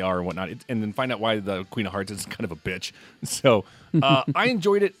out if they are or whatnot, and then find out why the Queen of Hearts is kind of a bitch. So I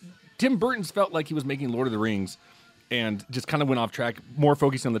enjoyed it. Tim Burton's felt like he was making Lord of the Rings and just kind of went off track, more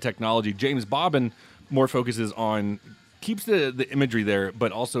focusing on the technology. James Bobbin more focuses on, keeps the imagery there,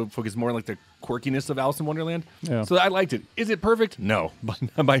 but also focuses more on like the quirkiness of Alice in Wonderland. Yeah. So I liked it. Is it perfect? No,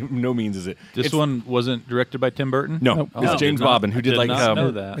 by no means is it. This It's- one wasn't directed by Tim Burton? No, Oh, it's I James did not- Bobbin who I did like not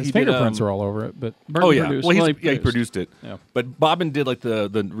know that. His he did, fingerprints are all over it, but Burton Oh yeah, produced. well he produced. produced it. Yeah. But Bobbin did like the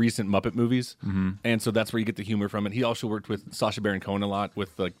recent Muppet movies, and so that's where you get the humor from it. He also worked with Sacha Baron Cohen a lot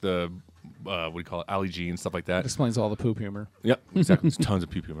with like the what do you call it, Ali G and stuff like that. explains all the poop humor. Yep, exactly. There's tons of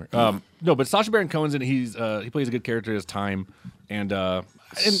poop humor. No, but Sacha Baron Cohen's in it. He plays a good character as Time, and hell,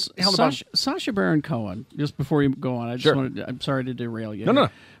 Sacha Baron Cohen. Just before you go on, I just Sure. wanted. I'm sorry to derail you. No.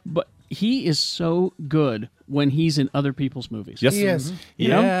 But he is so good when he's in other people's movies. yes, He is. You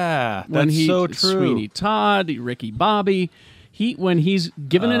know? Yeah, When that's he, so true. Sweeney Todd, Ricky Bobby. When he's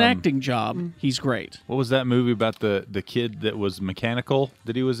given an acting job, he's great. What was that movie about the kid that was mechanical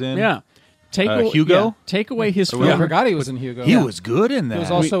that he was in? Yeah. Hugo? Take away his I film. forgot he was in Hugo. He was good in that. He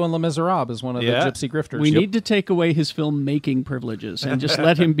was also in Les Miserables as one of Yeah. the gypsy grifters. We need to take away his film-making privileges and just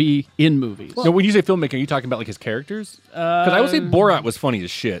let him be in movies. No, when you say filmmaking, are you talking about like his characters? Because I would say Borat was funny as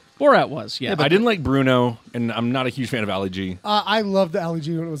shit. Borat was, yeah. I didn't like Bruno, and I'm not a huge fan of Ali G. I loved Ali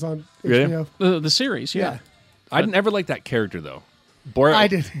G when it was on Really? HBO. The series, yeah. I didn't ever like that character though. Borat, I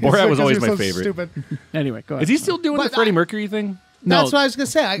did. Borat was Because always he my so favorite. Stupid. Anyway, go ahead. Is he still doing But the Freddie I- Mercury thing? No. That's what I was gonna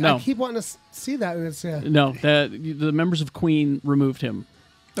say. I No. keep wanting to see that, and it's No, the members of Queen removed him.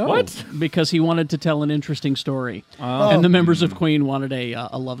 What? Because he wanted to tell an interesting story. Oh. And the members of Queen wanted a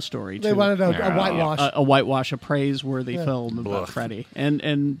love story, too. They wanted a whitewash. a whitewash, a praiseworthy film about Freddie.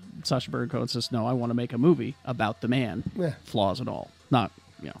 And Sacha Baron Cohen says, no, I want to make a movie about the man. Yeah. Flaws and all. Not,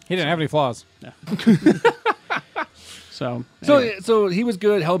 He didn't have any flaws. So, So, anyway. so he was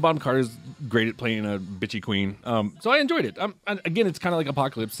good. Helen Bonham Carter's great at playing a bitchy queen. So I enjoyed it. Again, it's kind of like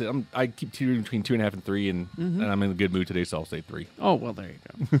Apocalypse. I keep teetering between 2.5 and 3, and I'm in a good mood today, so I'll say 3. Oh, well, there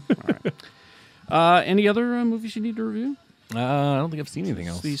you go. All right. Any other movies you need to review? I don't think I've seen anything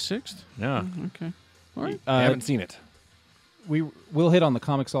else. The 6th? Yeah, Okay. All right. I haven't seen it. We'll hit on the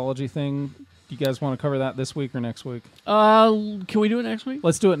Comixology thing. Do you guys want to cover that this week or next week? Can we do it next week?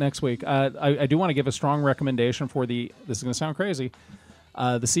 Let's do it next week. I do want to give a strong recommendation for this is going to sound crazy,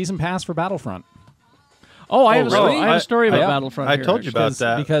 the season pass for Battlefront. Oh, I have really? a story about Yeah. Battlefront. I here, told you actually. about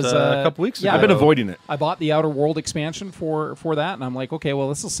that because, a couple weeks yeah, ago. I've been avoiding it. I bought the Outer World expansion for that, and I'm like, okay, well,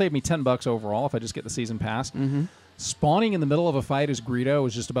 this will save me $10 overall if I just get the season pass. spawning in the middle of a fight as Greedo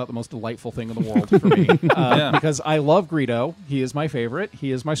is just about the most delightful thing in the world for me. Because I love Greedo. He is my favorite.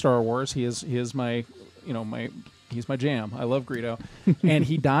 He is my Star Wars. He is my, he's my jam. I love Greedo. And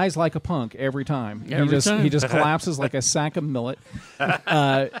he dies like a punk every time. He just collapses like a sack of millet.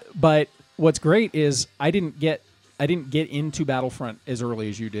 But what's great is I didn't get into Battlefront as early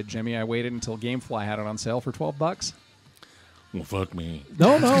as you did, Jimmy. I waited until GameFly had it on sale for $12. Well, fuck me.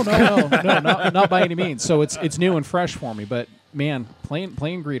 No, not by any means. So it's new and fresh for me. But man, playing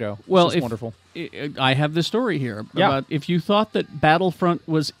Greedo, is wonderful. I have this story here about if you thought that Battlefront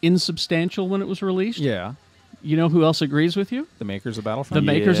was insubstantial when it was released. Yeah. You know who else agrees with you? The makers of Battlefront. The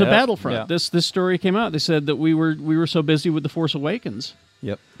makers of Battlefront. Yeah. This story came out. They said that we were so busy with The Force Awakens.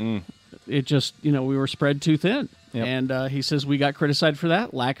 Yep. It just, we were spread too thin. Yep. And he says we got criticized for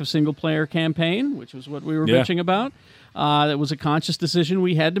that. Lack of single-player campaign, which was what we were bitching about. That was a conscious decision.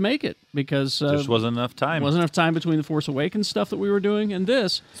 We had to make it because just wasn't enough time. Wasn't enough time between the Force Awakens stuff that we were doing and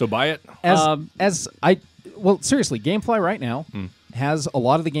this. So buy it. Seriously, GameFly right now has a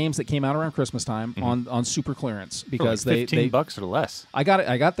lot of the games that came out around Christmas time on super clearance because for like $15 or less. I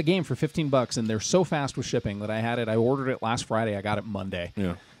got the game for $15, and they're so fast with shipping that I ordered it last Friday. I got it Monday.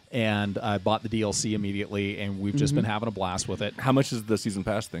 Yeah. And I bought the DLC immediately, and we've just been having a blast with it. How much is the season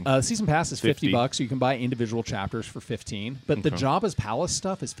pass thing? The season pass is $50. You can buy individual chapters for $15. But the Jabba's Palace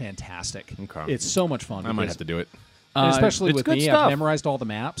stuff is fantastic. Okay. It's so much fun. I might have to do it. Especially it's with good me, stuff. I've memorized all the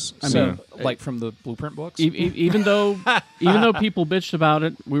maps. Like from the blueprint books. Even though people bitched about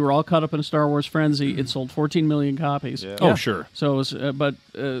it, we were all caught up in a Star Wars frenzy. It sold 14 million copies. Yeah. Oh, sure. So, it was, but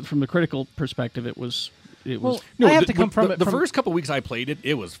from the critical perspective, it was. No, I have to come from it. The first couple weeks I played it,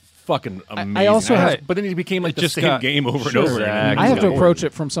 it was fucking amazing. I also have, but then it became like the just same game over and over. Exactly. I have to approach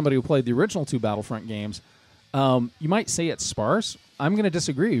it from somebody who played the original two Battlefront games. You might say it's sparse. I'm going to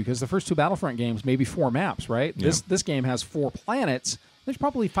disagree because the first two Battlefront games, maybe 4 maps, right? Yeah. This game has 4 planets. There's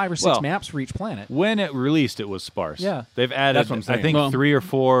probably 5 or 6 maps for each planet. When it released, it was sparse. Yeah. They've added, That's what I'm saying. I think, 3 or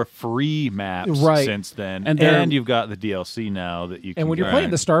 4 free maps since then, and you've got the DLC now that you can. And when you're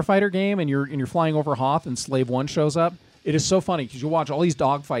playing the Starfighter game and you're flying over Hoth and Slave 1 shows up, it is so funny because you watch all these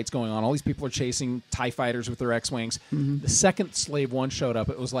dogfights going on. All these people are chasing TIE fighters with their X-Wings. The second Slave 1 showed up,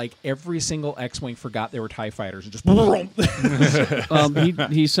 it was like every single X-Wing forgot they were TIE fighters and just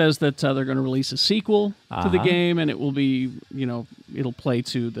he says that they're going to release a sequel to the game, and it will be, it'll play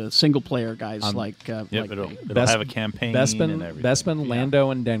to the single-player guys like it'll me. have a campaign and everything. Bespin,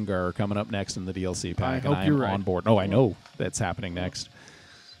 Lando, and Dengar are coming up next in the DLC pack. I hope you're right. On board. Oh, I know that's happening next.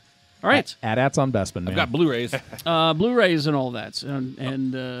 All right. AT-ATs on Bespin, man. I've got Blu-rays. Blu-rays and all that,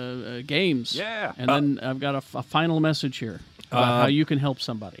 and games. Yeah. And then I've got a final message here about how you can help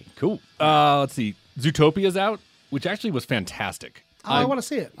somebody. Cool. Let's see. Zootopia's out, which actually was fantastic. I want to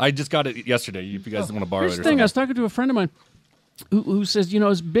see it. I just got it yesterday. If you guys want to borrow Here's it or the thing. I was something. talking to a friend of mine who says,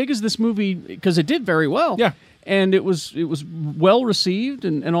 as big as this movie, because it did very well. Yeah. And it was well received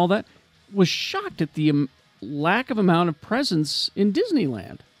and all that, was shocked at the lack of amount of presence in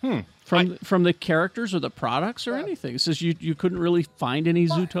Disneyland. From the characters or the products or anything. It says you couldn't really find any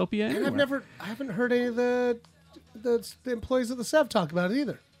Zootopia anywhere. I haven't heard any of the employees at the SEV talk about it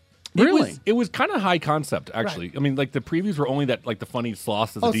either. Really? It was kind of high concept, actually. Right. I mean, like the previews were only that, like the funny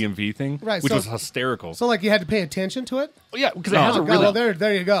sloths as a DMV thing, right, which so- was hysterical. So like you had to pay attention to it. Yeah, because it has a God, really, well,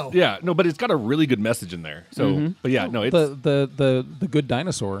 there you go. yeah, no, but it's got a really good message in there. So, but yeah, no, it's The Good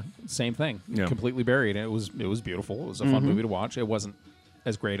Dinosaur, same thing. Yeah. Completely buried. And it was beautiful. It was a fun movie to watch. It wasn't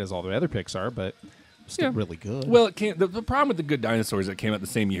as great as all the other Pixar, but still really good. well, it can't. The problem with the Good Dinosaurs that came out the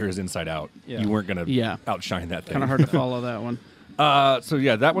same year as Inside Out, Yeah. you weren't gonna Yeah. outshine that thing. Kind of hard to follow that one. So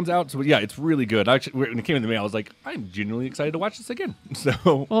yeah, that one's out. So yeah, it's really good. Actually, when it came in the mail, I was like, I'm genuinely excited to watch this again.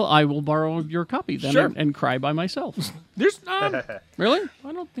 So Well, I will borrow your copy then Sure. and cry by myself. there's Really?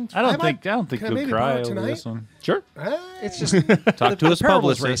 I don't think so. I don't think can I you'll maybe cry borrow over tonight? this one. Sure. it's just Talk to his parable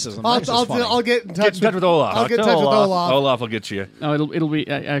is publicist. racism. That's just funny. I'll get in touch. Get in touch with Olaf. I'll get in touch with Olaf. Olaf will get you. No, it'll be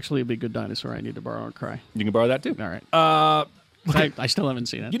actually a be Good Dinosaur. I need to borrow and cry. You can borrow that too. All right. Uh, I still haven't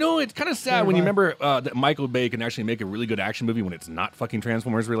seen it. You know, it's kind of sad when you remember that Michael Bay can actually make a really good action movie when it's not fucking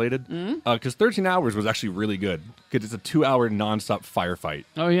Transformers related. Because 13 Hours was actually really good. Because it's a 2-hour nonstop firefight.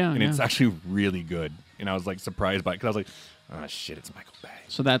 Oh, yeah. And yeah. it's actually really good. And I was like surprised by it. Because I was like, oh shit, it's Michael Bay.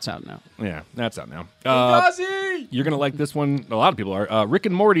 So that's out now. Yeah, that's out now. You're going to like this one. A lot of people are. Rick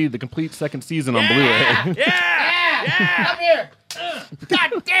and Morty, the complete second season on Blu-ray. Come here.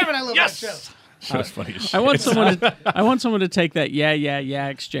 God damn it! I love that show. That's funny as shit. I want someone to take that yeah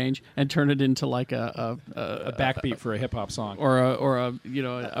exchange and turn it into like a backbeat for a hip hop song. or a a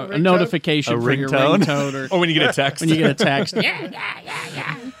ringtone? notification A for your ringtone? ringtone or Or when you get a text. when you get a text.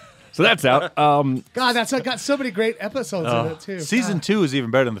 So that's out. God, that's got so many great episodes in it too. Season God. 2 is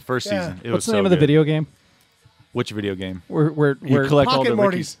even better than the first Yeah. season. It What's was the name so of the good. video game? Which video game? Where You collect all Pocket the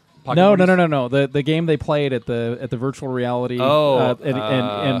Mortys. No. The game they played at the virtual reality.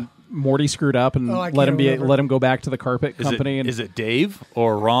 And Morty screwed up and Oh, I let can't him remember. let him go back to the carpet company. Is it Dave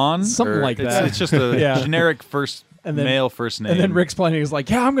or Ron? Something Or like it's- that. It's just a Yeah. generic male first name. and then Rick's planning is like,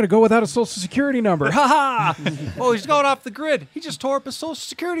 yeah, I'm going to go without a social security number. Ha ha! Oh, he's going off the grid. He just tore up his social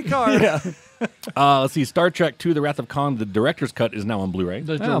security card. Let's see. Star Trek II: The Wrath of Khan. The director's cut is now on Blu-ray.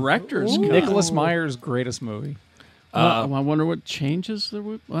 The director's cut. Nicholas Meyer's greatest movie. I wonder what changes there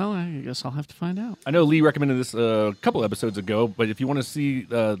would. Well, I guess I'll have to find out. I know Lee recommended this a couple episodes ago, but if you want to see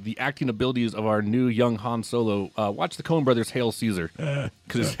the acting abilities of our new young Han Solo, watch the Coen Brothers' Hail Caesar, because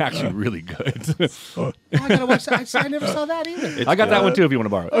it's actually really good. Oh, I gotta watch that. I never saw that either. I got that one too if you want to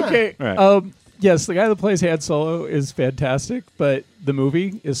borrow it. Okay. All right. Yes, the guy that plays Han Solo is fantastic, but the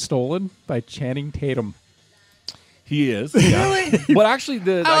movie is stolen by Channing Tatum. He is. Yeah. But actually,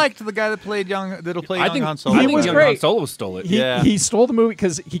 I liked the guy that'll play I young think Han Solo. I think was young great. Han Solo stole it. He stole the movie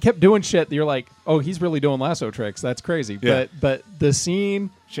because he kept doing shit that you're like, oh, he's really doing lasso tricks. That's crazy. Yeah. But the scene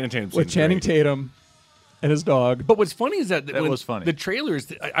with Channing Tatum and his dog. But what's funny is that That was funny. The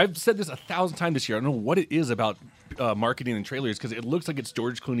trailers. I've said this 1,000 times this year. I don't know what it is about marketing and trailers because it looks like it's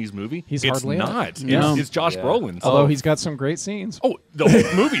George Clooney's movie. He's it's hardly in it. not. No. It's Josh Brolin. Although he's got some great scenes. Oh, the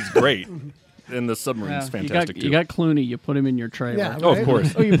whole movie's great, and the submarine's Yeah, fantastic you too. got Clooney. You put him in your trailer. Yeah. Oh, of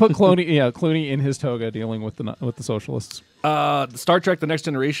course. Oh, you put Clooney in his toga dealing with the socialists. The Star Trek: The Next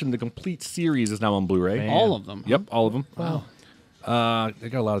Generation, the complete series is now on Blu-ray. All of them. Yep, all of them. Wow. They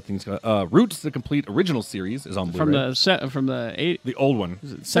got a lot of things. Roots, the complete original series, is on Blu-ray. From the The old one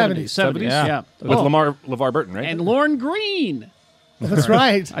 70s. Yeah. with LeVar Burton, right? And Lorne Green. That's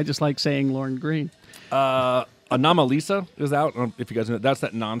right. I just like saying Lorne Green. Anomalisa is out. I don't know if you guys know, that's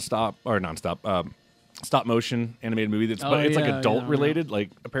that stop motion animated movie. That's but it's like adult related. Like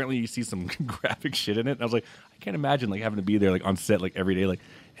apparently you see some graphic shit in it. And I was like, I can't imagine like having to be there like on set like every day. Like,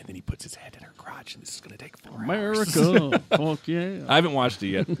 and then he puts his head in her garage, and this is gonna take 4 hours. America. Fuck yeah. I haven't watched it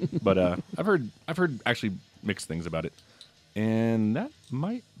yet, but I've heard actually mixed things about it. And that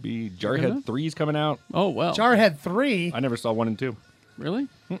might be Jarhead 3 is coming out. Oh, well. Jarhead 3. I never saw 1 and 2. Really?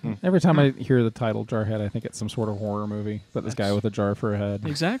 Every time I hear the title Jarhead, I think it's some sort of horror movie. But this guy with a jar for a head.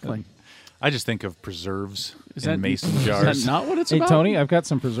 Exactly. I just think of preserves Is in that mason Is jars. that not what it's Hey about? Tony, I've got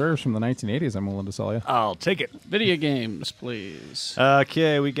some preserves from the 1980s. I'm willing to sell you. I'll take it. Video games, please.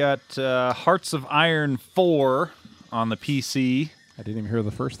 Okay, we got Hearts of Iron 4 on the PC. I didn't even hear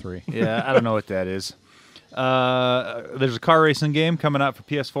the first 3. Yeah, I don't know what that is. There's a car racing game coming out for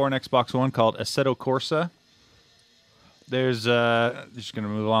PS4 and Xbox One called Assetto Corsa. There's just going to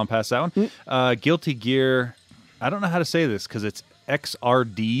move along past that one. Guilty Gear. I don't know how to say this because it's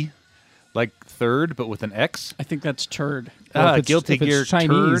XRD, like third, but with an X. I think that's turd. Guilty if it's Gear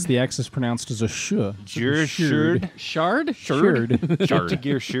Chinese, turd. the X is pronounced as a sh. Shurd. Shard? Guilty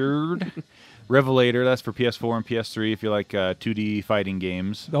Gear Shurd. Revelator, that's for PS4 and PS3 if you like 2D fighting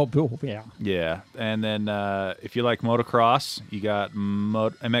games. Oh, Bill, yeah. Yeah. And then if you like motocross, you got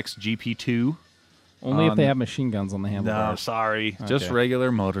MXGP2. Only if they have machine guns on the No, handlebars. sorry. Just Okay.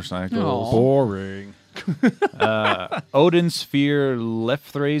 regular motorcycles. Aw. Boring. Odin Sphere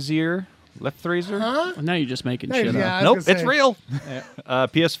Leftrazier. Huh? Now you're just making No, shit yeah, up. I Nope, was gonna it's say. real.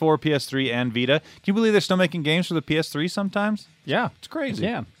 PS4, PS3, and Vita. Can you believe they're still making games for the PS3 sometimes? Yeah. It's crazy.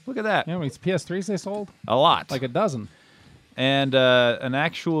 Yeah. Look at that. You know how many PS3s they sold? A lot. Like a dozen. And an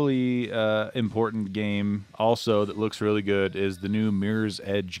actually important game also that looks really good is the new Mirror's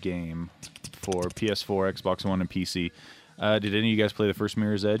Edge game for PS4, Xbox One, and PC. Did any of you guys play the first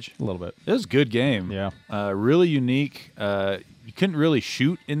Mirror's Edge? A little bit. It was a good game. Yeah. Really unique. You couldn't really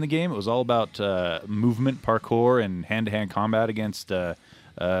shoot in the game. It was all about movement, parkour, and hand-to-hand combat against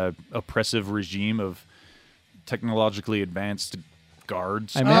oppressive regime of technologically advanced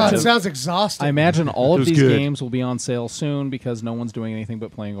guards. I Oh, imagine- it sounds exhausting. I imagine all It of was these good. games will be on sale soon because no one's doing anything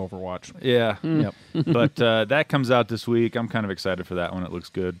but playing Overwatch. Yeah. Yep. But that comes out this week. I'm kind of excited for that one. It looks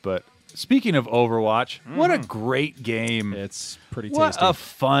good. But speaking of Overwatch, what a great game. It's pretty What tasty. a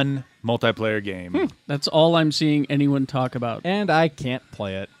fun multiplayer game. That's all I'm seeing anyone talk about. And I can't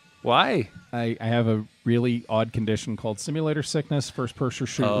play it. Why? I have a really odd condition called simulator sickness. First-person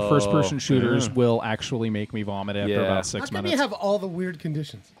shooters will actually make me vomit after Yeah. about How 6 come minutes. you have all the weird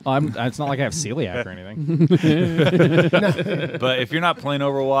conditions? It's not like I have celiac or anything. But if you're not playing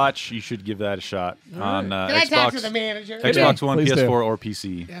Overwatch, you should give that a shot on Can I Xbox, talk to the manager? Xbox One, Please PS4, do. or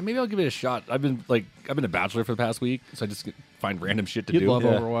PC. Yeah, maybe I'll give it a shot. I've been a bachelor for the past week, so I just find random shit to You'd do. love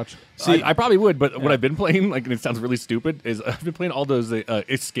Yeah. Overwatch. See, I probably would, but what I've been playing, and it sounds really stupid, is I've been playing all those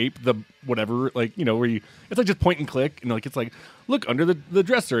escape the whatever, where you it's like just point and click, and it's like look under the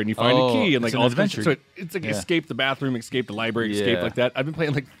dresser and you find a key and it's like an all this adventure. shit. So it's like Yeah. escape the bathroom, escape the library, escape Yeah. like that. I've been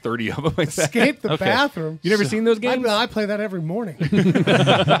playing like 30 of them like that. Escape the Okay. bathroom. You never seen those games? I play that every morning.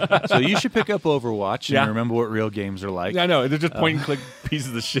 So you should pick up Overwatch and Yeah. remember what real games are like. Yeah, I know. They're just point and click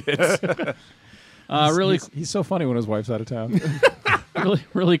pieces of shit. He's so funny when his wife's out of town.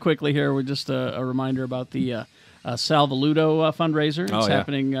 really quickly here, we're just a reminder about the Sal Valuto fundraiser. It's Oh, yeah.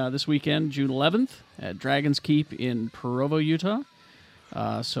 happening this weekend, June 11th, at Dragon's Keep in Provo, Utah.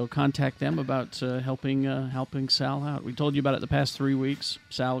 So contact them about helping Sal out. We told you about it the past 3 weeks.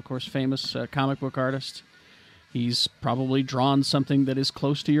 Sal, of course, famous comic book artist. He's probably drawn something that is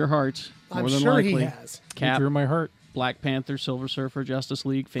close to your heart. More I'm than sure likely. he has. He Cap, drew my heart. Black Panther, Silver Surfer, Justice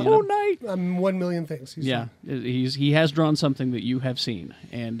League, Phantom. Oh, night. 1 million things. He's Yeah, done. he has drawn something that you have seen,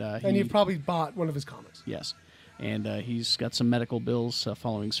 and And you've probably bought one of his comics. yes, and he's got some medical bills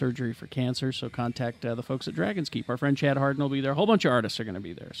following surgery for cancer. So contact the folks at Dragon's Keep. Our friend Chad Harden will be there. A whole bunch of artists are going to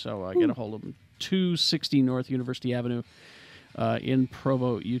be there. So get a hold of them. 260 North University Avenue in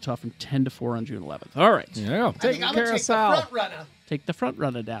Provo, Utah, from 10 to 4 on June 11th. All right, Yeah. I think I'm going to take the front runner. take the front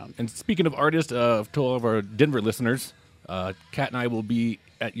runner down. And speaking of artists, to all of our Denver listeners, Kat and I will be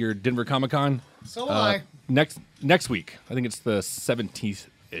at your Denver Comic Con So will I. next week. I think it's the 17th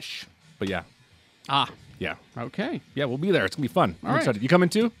ish. But yeah, yeah, Okay. yeah, we'll be there. It's gonna be fun. I'm right. excited. You coming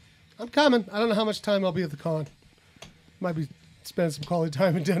too? I'm coming. I don't know how much time I'll be at the con. Might be spending some quality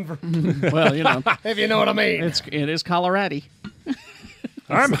time in Denver. Well, If you know what I mean. it is Colorado.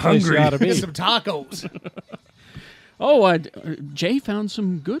 I'm Place you ought to Get be. some tacos. Oh, Jay found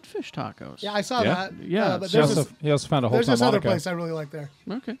some good fish tacos. Yeah, I saw Yeah? that. Yeah, but He also found a whole there's this other harmonica. place I really like there.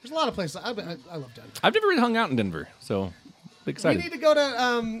 Okay. There's a lot of places. I love Denver. I've never really hung out in Denver, so We excited. need to go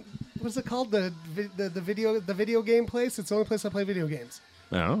to what's it called? The video game place. It's the only place I play video games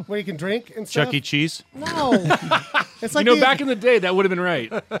Oh. where you can drink and stuff. Chuck E. Cheese. No, it's like Back in the day, that would have been right.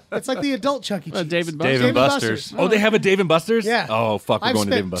 it's like the adult Chuck E. Cheese. David Buster's. Dave and Buster's. Oh, they have a Dave and Buster's? Yeah. Oh, fuck, we're I've going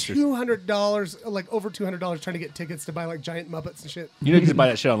to Dave spent and Buster's. $200, like over $200, trying to get tickets to buy like giant Muppets and shit. You know, you can buy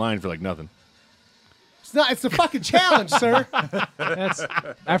that shit online for like nothing. It's not. It's the fucking challenge, sir. That's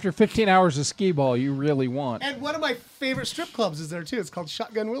after 15 hours of skee ball, you really want. And one of my favorite strip clubs is there too. It's called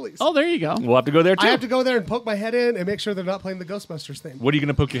Shotgun Willie's. Oh, there you go. We'll have to go there too. I have to go there and poke my head in and make sure they're not playing the Ghostbusters theme. What are you going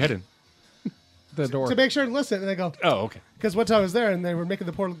to poke your head in? The door. To make sure and listen, and they go, Oh, okay. because one time I was there and they were making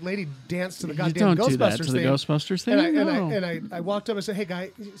the poor lady dance to the You goddamn don't Ghostbusters do that to the theme. Ghostbusters thing. And I walked up and said, "Hey, guy,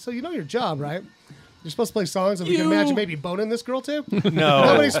 so you know your job, right? You're supposed to play songs, and we can imagine maybe boning this girl too. No.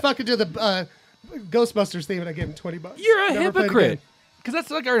 Nobody's fucking to the Ghostbusters theme, and I gave him $20. You're a Never played hypocrite. again. Because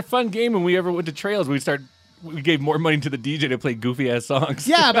that's like our fun game when we ever went to Trails. We gave more money to the DJ to play goofy ass songs.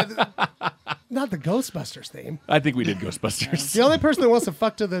 Yeah, but not the Ghostbusters theme. I think we did Ghostbusters. The only person that wants to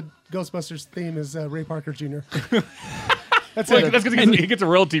fuck to the Ghostbusters theme is Ray Parker Jr. That's Like, it. that's because he gets a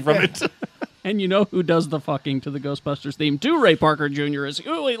royalty from it. And you know who does the fucking to the Ghostbusters theme to Ray Parker Jr. is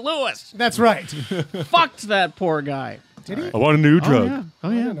Huey Lewis. That's right. Fucked that poor guy. Did he? I want a new drug.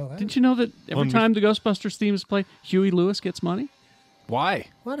 Oh yeah. didn't know that. Didn't you know that every time the Ghostbusters theme is played, Huey Lewis gets money? Why?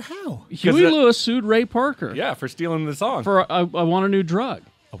 What? How? Huey that- Lewis sued Ray Parker Yeah, for stealing the song. for I want a new drug.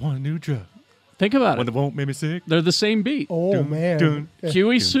 I want a new drug. Think about One it. that won't make me sick. They're the same beat. Oh man. dun.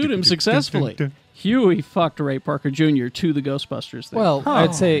 Huey sued him successfully. Huey fucked Ray Parker Jr. to the Ghostbusters theme. Well,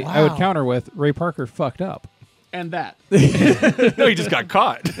 I'd say I would wow. counter with Ray Parker fucked up. and that. No, he just got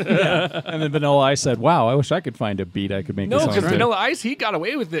caught. And then Vanilla Ice said, "Wow, I wish I could find a beat I could make No, this because on." Vanilla Ice, he got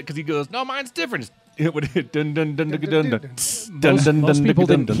away with it because he goes, "No, mine's different." It would hit dun dun dun dun dun dun. Most people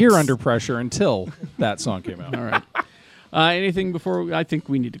didn't hear Under Pressure until that song came out. All right. Anything before? I think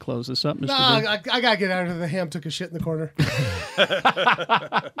we need to close this up, Mr. No, Big. I gotta get out of the ham. Took a shit in the corner.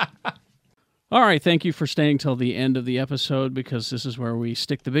 All right, thank you for staying till the end of the episode because this is where we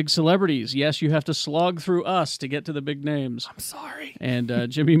stick the big celebrities. Yes, you have to slog through us to get to the big names. I'm sorry. And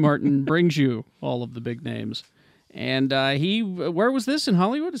Jimmy Martin brings you all of the big names. And where was this, in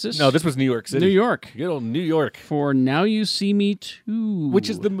Hollywood? Is this? No, this was New York City. New York. Good old New York. For Now You See Me Too. Which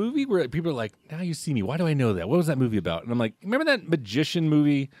is the movie where people are like, "Now you see me." Why do I know that? What was that movie about? And I'm like, remember that magician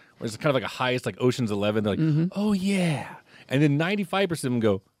movie where it's kind of like a heist, like Ocean's 11? They're like, oh yeah. And then 95% of them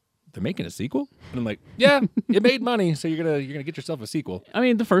go, they're making a sequel? And I'm like, yeah, it made money, so you're gonna get yourself a sequel. I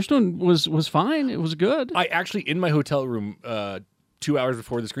mean, the first one was fine. It was good. I actually, in my hotel room, 2 hours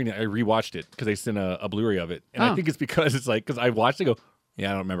before the screening, I rewatched it because they sent a Blu-ray of it, and I think it's because I watched it. And go, yeah,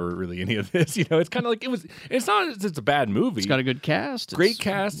 I don't remember really any of this. It's kind of like it was. It's not. It's a bad movie. It's got a good cast. Great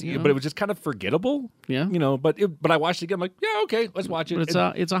cast, but it was just kind of forgettable. Yeah. But I watched it again. I'm like, yeah, okay, let's watch it. But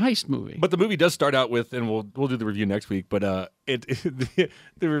it's a heist movie. But the movie does start out with, and we'll do the review next week. But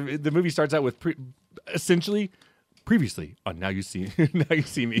the movie starts out with essentially previously on Now You See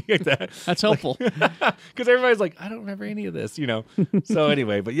Me like that. That's helpful because everybody's like, I don't remember any of this, So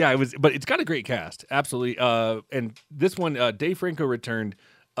anyway, but yeah, but it's got a great cast, absolutely. And this one, Dave Franco returned.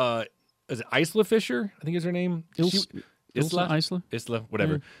 Is it Isla Fisher? I think is her name. Isla,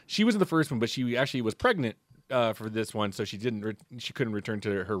 whatever. Yeah. She was in the first one, but she actually was pregnant for this one, so she couldn't return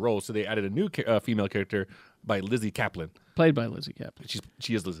to her role. So they added a new female character by Lizzie Kaplan, played by Lizzie Kaplan.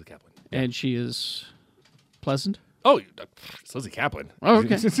 She is Lizzie Kaplan, and she is pleasant. Oh, it's Lizzie Kaplan. Oh,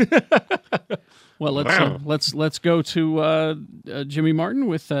 okay. Well, let's go to Jimmy Martin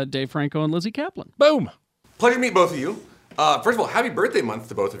with Dave Franco and Lizzie Kaplan. Boom. Pleasure to meet both of you. First of all, happy birthday month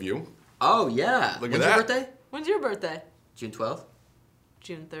to both of you. Oh, yeah. Look When's at your that. birthday? When's your birthday? June 12th.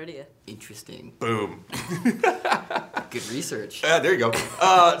 June 30th. Interesting. Boom. Good research. There you go.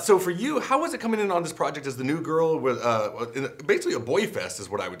 So for you, how was it coming in on this project as the new girl with basically a boy fest is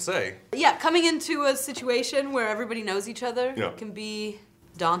what I would say. Yeah, coming into a situation where everybody knows each other Yeah. can be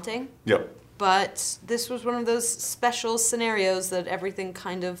daunting. Yep. But this was one of those special scenarios that everything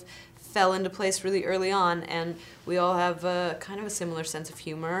kind of fell into place really early on, and we all have kind of a similar sense of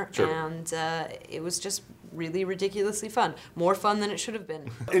humor, Sure. and it was just really ridiculously fun. More fun than it should have been.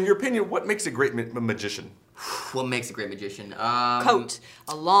 In your opinion, what makes a great magician? What makes a great magician? Coat,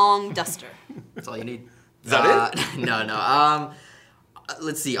 a long duster. That's all you need. Is that it? No.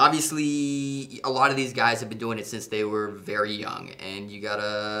 Let's see. Obviously, a lot of these guys have been doing it since they were very young, and you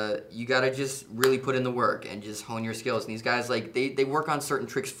gotta just really put in the work and just hone your skills. And these guys, like, they work on certain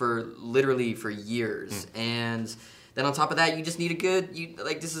tricks for years, and then on top of that, you just need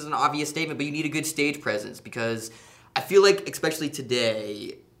this is an obvious statement, but you need a good stage presence, because I feel like, especially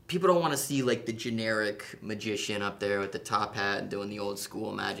today, people don't want to see, like, the generic magician up there with the top hat and doing the old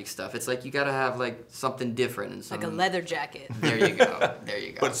school magic stuff. It's like you gotta have, like, something different and Like a leather jacket. There you go.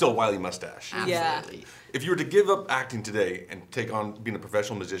 But still, wily mustache. Absolutely. Yeah. If you were to give up acting today and take on being a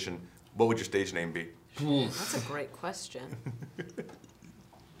professional magician, what would your stage name be? That's a great question.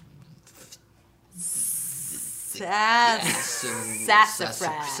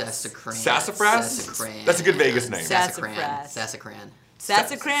 Sassafras. Sassafras? That's a good Vegas name. Sassafras.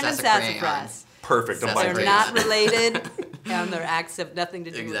 Sassafras and sassafras. Perfect. I'm They're like not related, and their acts have nothing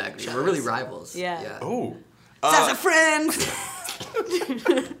to do with Exactly. each We're other. really rivals. Yeah. Oh. Sassafras!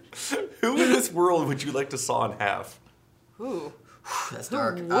 Who in this world would you like to saw in half? Ooh. That's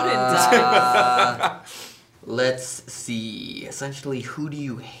dark. Who wouldn't Let's see. Essentially, who do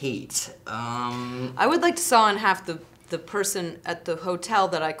you hate? I would like to saw in half the person at the hotel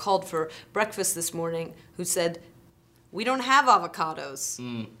that I called for breakfast this morning who said, "We don't have avocados."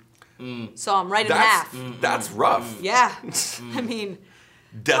 So I'm right in half. That's rough. Yeah. I mean,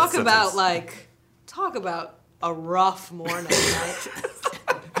 Death talk sentence. about a rough morning, right?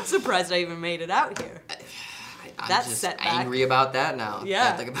 I'm surprised I even made it out here. I'm That's just setback. angry about that now.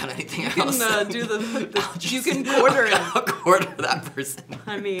 Yeah. Can't think about anything You else. can do you can quarter it. I'll quarter that person.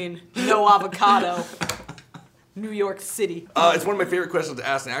 I mean, no avocado. New York City. It's one of my favorite questions to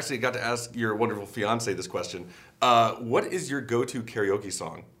ask, and actually I got to ask your wonderful fiance this question. What is your go-to karaoke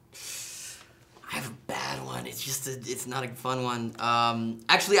song? I have a bad one. It's not a fun one.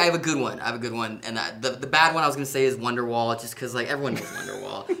 Actually, I have a good one. And the bad one I was gonna say is Wonderwall, just because like everyone knows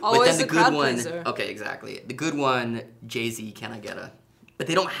Wonderwall. Always but then the the crowd good one. pleaser. Okay, exactly. The good one, Jay-Z, Can I Get A? But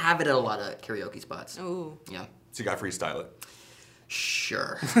they don't have it at a lot of karaoke spots. Ooh. Yeah. So you got to freestyle it.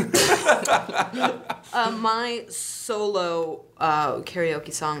 Sure. My solo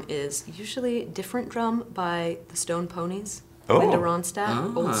karaoke song is usually Different Drum by the Stone Ponies. Oh. Linda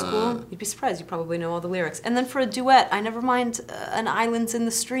Ronstadt, old school. You'd be surprised, you probably know all the lyrics. And then for a duet, I never mind an Islands in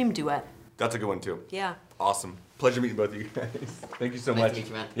the Stream duet. That's a good one too. Yeah. Awesome. Pleasure meeting both of you guys. Thank you so Nice much. to meet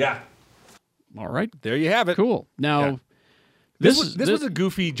you, man. Yeah. All right. There you have it. Cool. Now, Yeah. This was a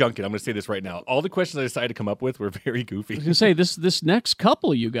goofy junket. I'm going to say this right now. All the questions I decided to come up with were very goofy. I was gonna say this next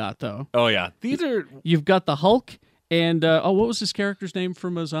couple you got though. Oh yeah, You've got the Hulk and what was his character's name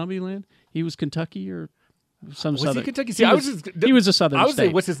from Zombieland? He was Kentucky or some Was southern. he Kentucky? See, He was a southern I was state.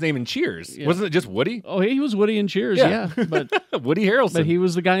 say, what's his name in Cheers? Yeah. Wasn't it just Woody? Oh, he was Woody in Cheers, Yeah. yeah. But Woody Harrelson. But he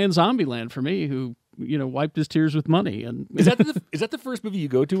was the guy in Zombieland for me who wiped his tears with money. And Is that the first movie you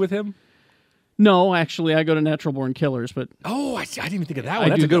go to with him? No, actually, I go to Natural Born Killers, but Oh, I didn't even think of that one.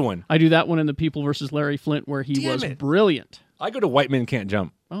 That's a good one. I do that one in The People versus Larry Flint, where he was brilliant. I go to White Men Can't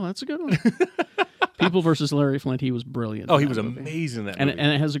Jump. Oh, that's a good one. People versus Larry Flint, he was brilliant. Oh, he was amazing in that movie.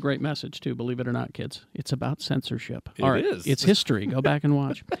 And it has a great message, too, believe it or not, kids. It's about censorship. It All right, is. It's history. Go back and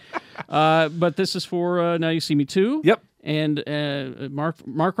watch. But this is for Now You See Me Too. Yep. And Mark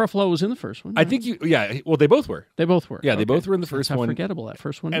Ruffalo was in the first one. I think well, they both were. They both were. Yeah, they both were in the first That's one. how forgettable that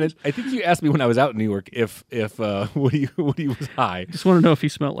first one And is. I think you asked me when I was out in New York if Woody was high. Just want to know if he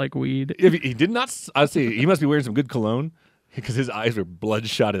smelled like weed. If he did not, I'd say he must be wearing some good cologne because his eyes were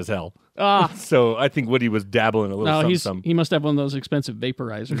bloodshot as hell. So I think Woody was dabbling a little something. He must have one of those expensive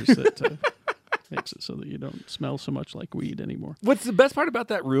vaporizers that makes it so that you don't smell so much like weed anymore. What's the best part about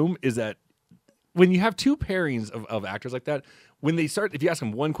that room is that when you have two pairings of actors like that, when they start, if you ask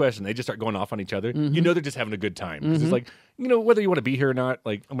them one question, they just start going off on each other. Mm-hmm. You know they're just having a good time. 'Cause it's like, whether you want to be here or not,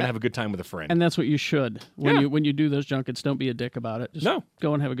 like I'm gonna have a good time with a friend. And that's what you should when you do those junkets. Don't be a dick about it. Just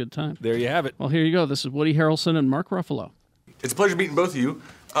go and have a good time. There you have it. Well, here you go. This is Woody Harrelson and Mark Ruffalo. It's a pleasure meeting both of you.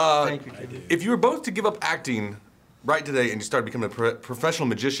 Thank you. If you were both to give up acting right today and you started becoming a professional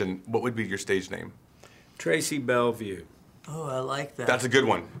magician, what would be your stage name? Tracy Bellevue. Oh, I like that. That's a good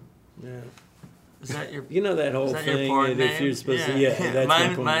one. Yeah. Is that your? You know that whole is that thing. your porn that if name? you're supposed to, that's my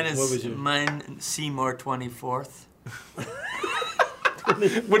porn. Mine is What was your? mine. Seymour 24th.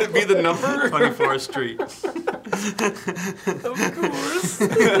 Would it be the number? 24th Street. Of course.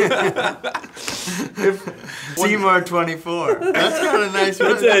 Seymour 24. That's kind of nice.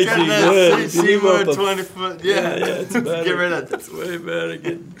 That's actually good. Seymour 24. Yeah, it's better. Get rid of that. It's way better.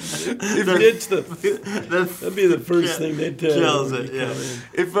 That'd be the first thing they'd tell you. Kills it, yeah.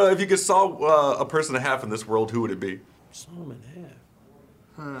 If you could saw a person in half in this world, who would it be? Saw him in half.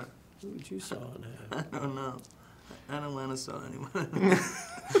 Huh. Who would you saw in half? I don't know. I don't want to saw anyone.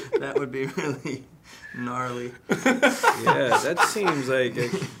 That would be really gnarly. Yeah, that seems like a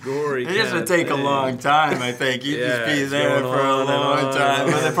gory. It just would take a long time, I think. You'd just be there for a long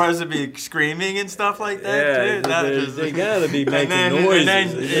time. And the person would be screaming and stuff like that, too. They gotta be making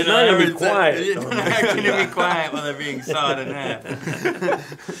noises. They're not gonna be quiet. They're not gonna be quiet when they're being sawed in half.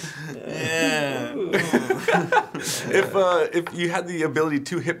 Yeah. If you had the ability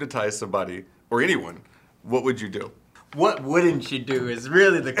to hypnotize somebody or anyone, what would you do? What wouldn't you do is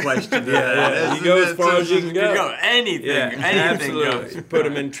really the question. You go as far as you can go. Anything. Anything absolutely. goes. Put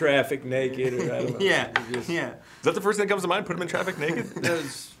them in traffic naked or I don't know. Yeah. Is that the first thing that comes to mind? Put them in traffic naked?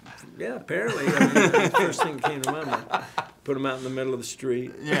 Yeah, apparently. I mean, the first thing that came to my mind. Put them out in the middle of the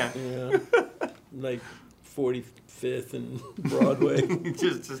street. Yeah. Like 45th and Broadway.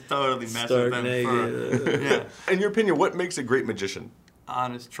 just totally mess Stark with them. naked. Yeah. In your opinion, what makes a great magician?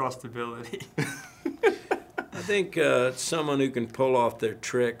 Honest trustability. I think someone who can pull off their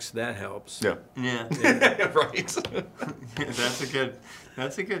tricks, that helps. Yeah. Right.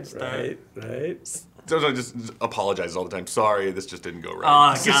 That's a good start. Right. Sometimes I just apologize all the time. Sorry, this just didn't go right.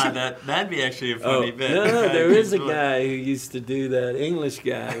 Oh God, that'd be actually a funny bit. No, there is a guy who used to do that. English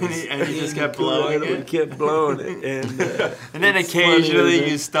guy, and he just kept blowing it. Kept blowing it, and then occasionally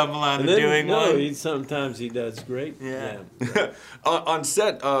you stumble on doing one. No, sometimes he does great. Yeah. On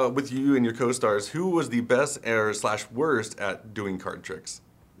set with you and your co-stars, who was the best / worst at doing card tricks?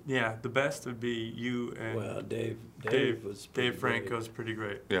 Yeah, the best would be you and well, Dave Franco's pretty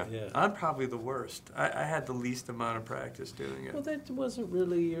great. Yeah. I'm probably the worst. I had the least amount of practice doing it. Well, that wasn't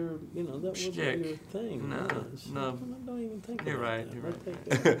really your, that wasn't your thing. No. Don't even think You're about right.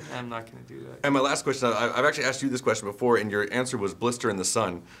 that. I'm not going to do that. And my last question, I've actually asked you this question before, and your answer was Blister in the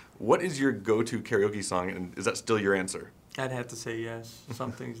Sun. What is your go-to karaoke song, and is that still your answer? I'd have to say yes.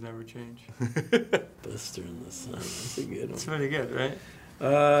 Some things never change. Blister in the Sun. That's a good one. It's pretty good, right?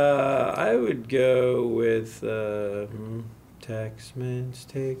 I would go with Taxman's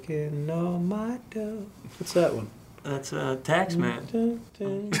taking all my dough. What's that one? That's Taxman.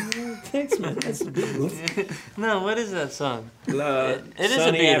 Taxman. That's the Beatles. No, what is that song? It is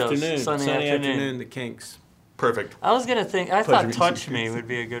Sunny a Beatles. Afternoon. Sunny Afternoon. The Kinks. Perfect. I was gonna think. I thought "Touch Me" would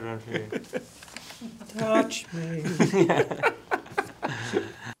be a good one for you. Touch me.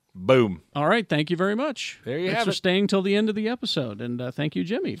 Boom. All right. Thank you very much. There you Thanks have for it. staying till the end of the episode. And thank you,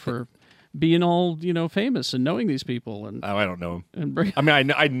 Jimmy, for being all, famous and knowing these people. And I don't know and them.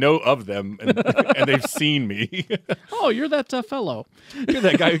 I know of them, and they've seen me. Oh, you're that fellow. You're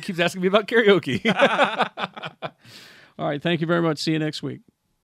that guy who keeps asking me about karaoke. All right. Thank you very much. See you next week.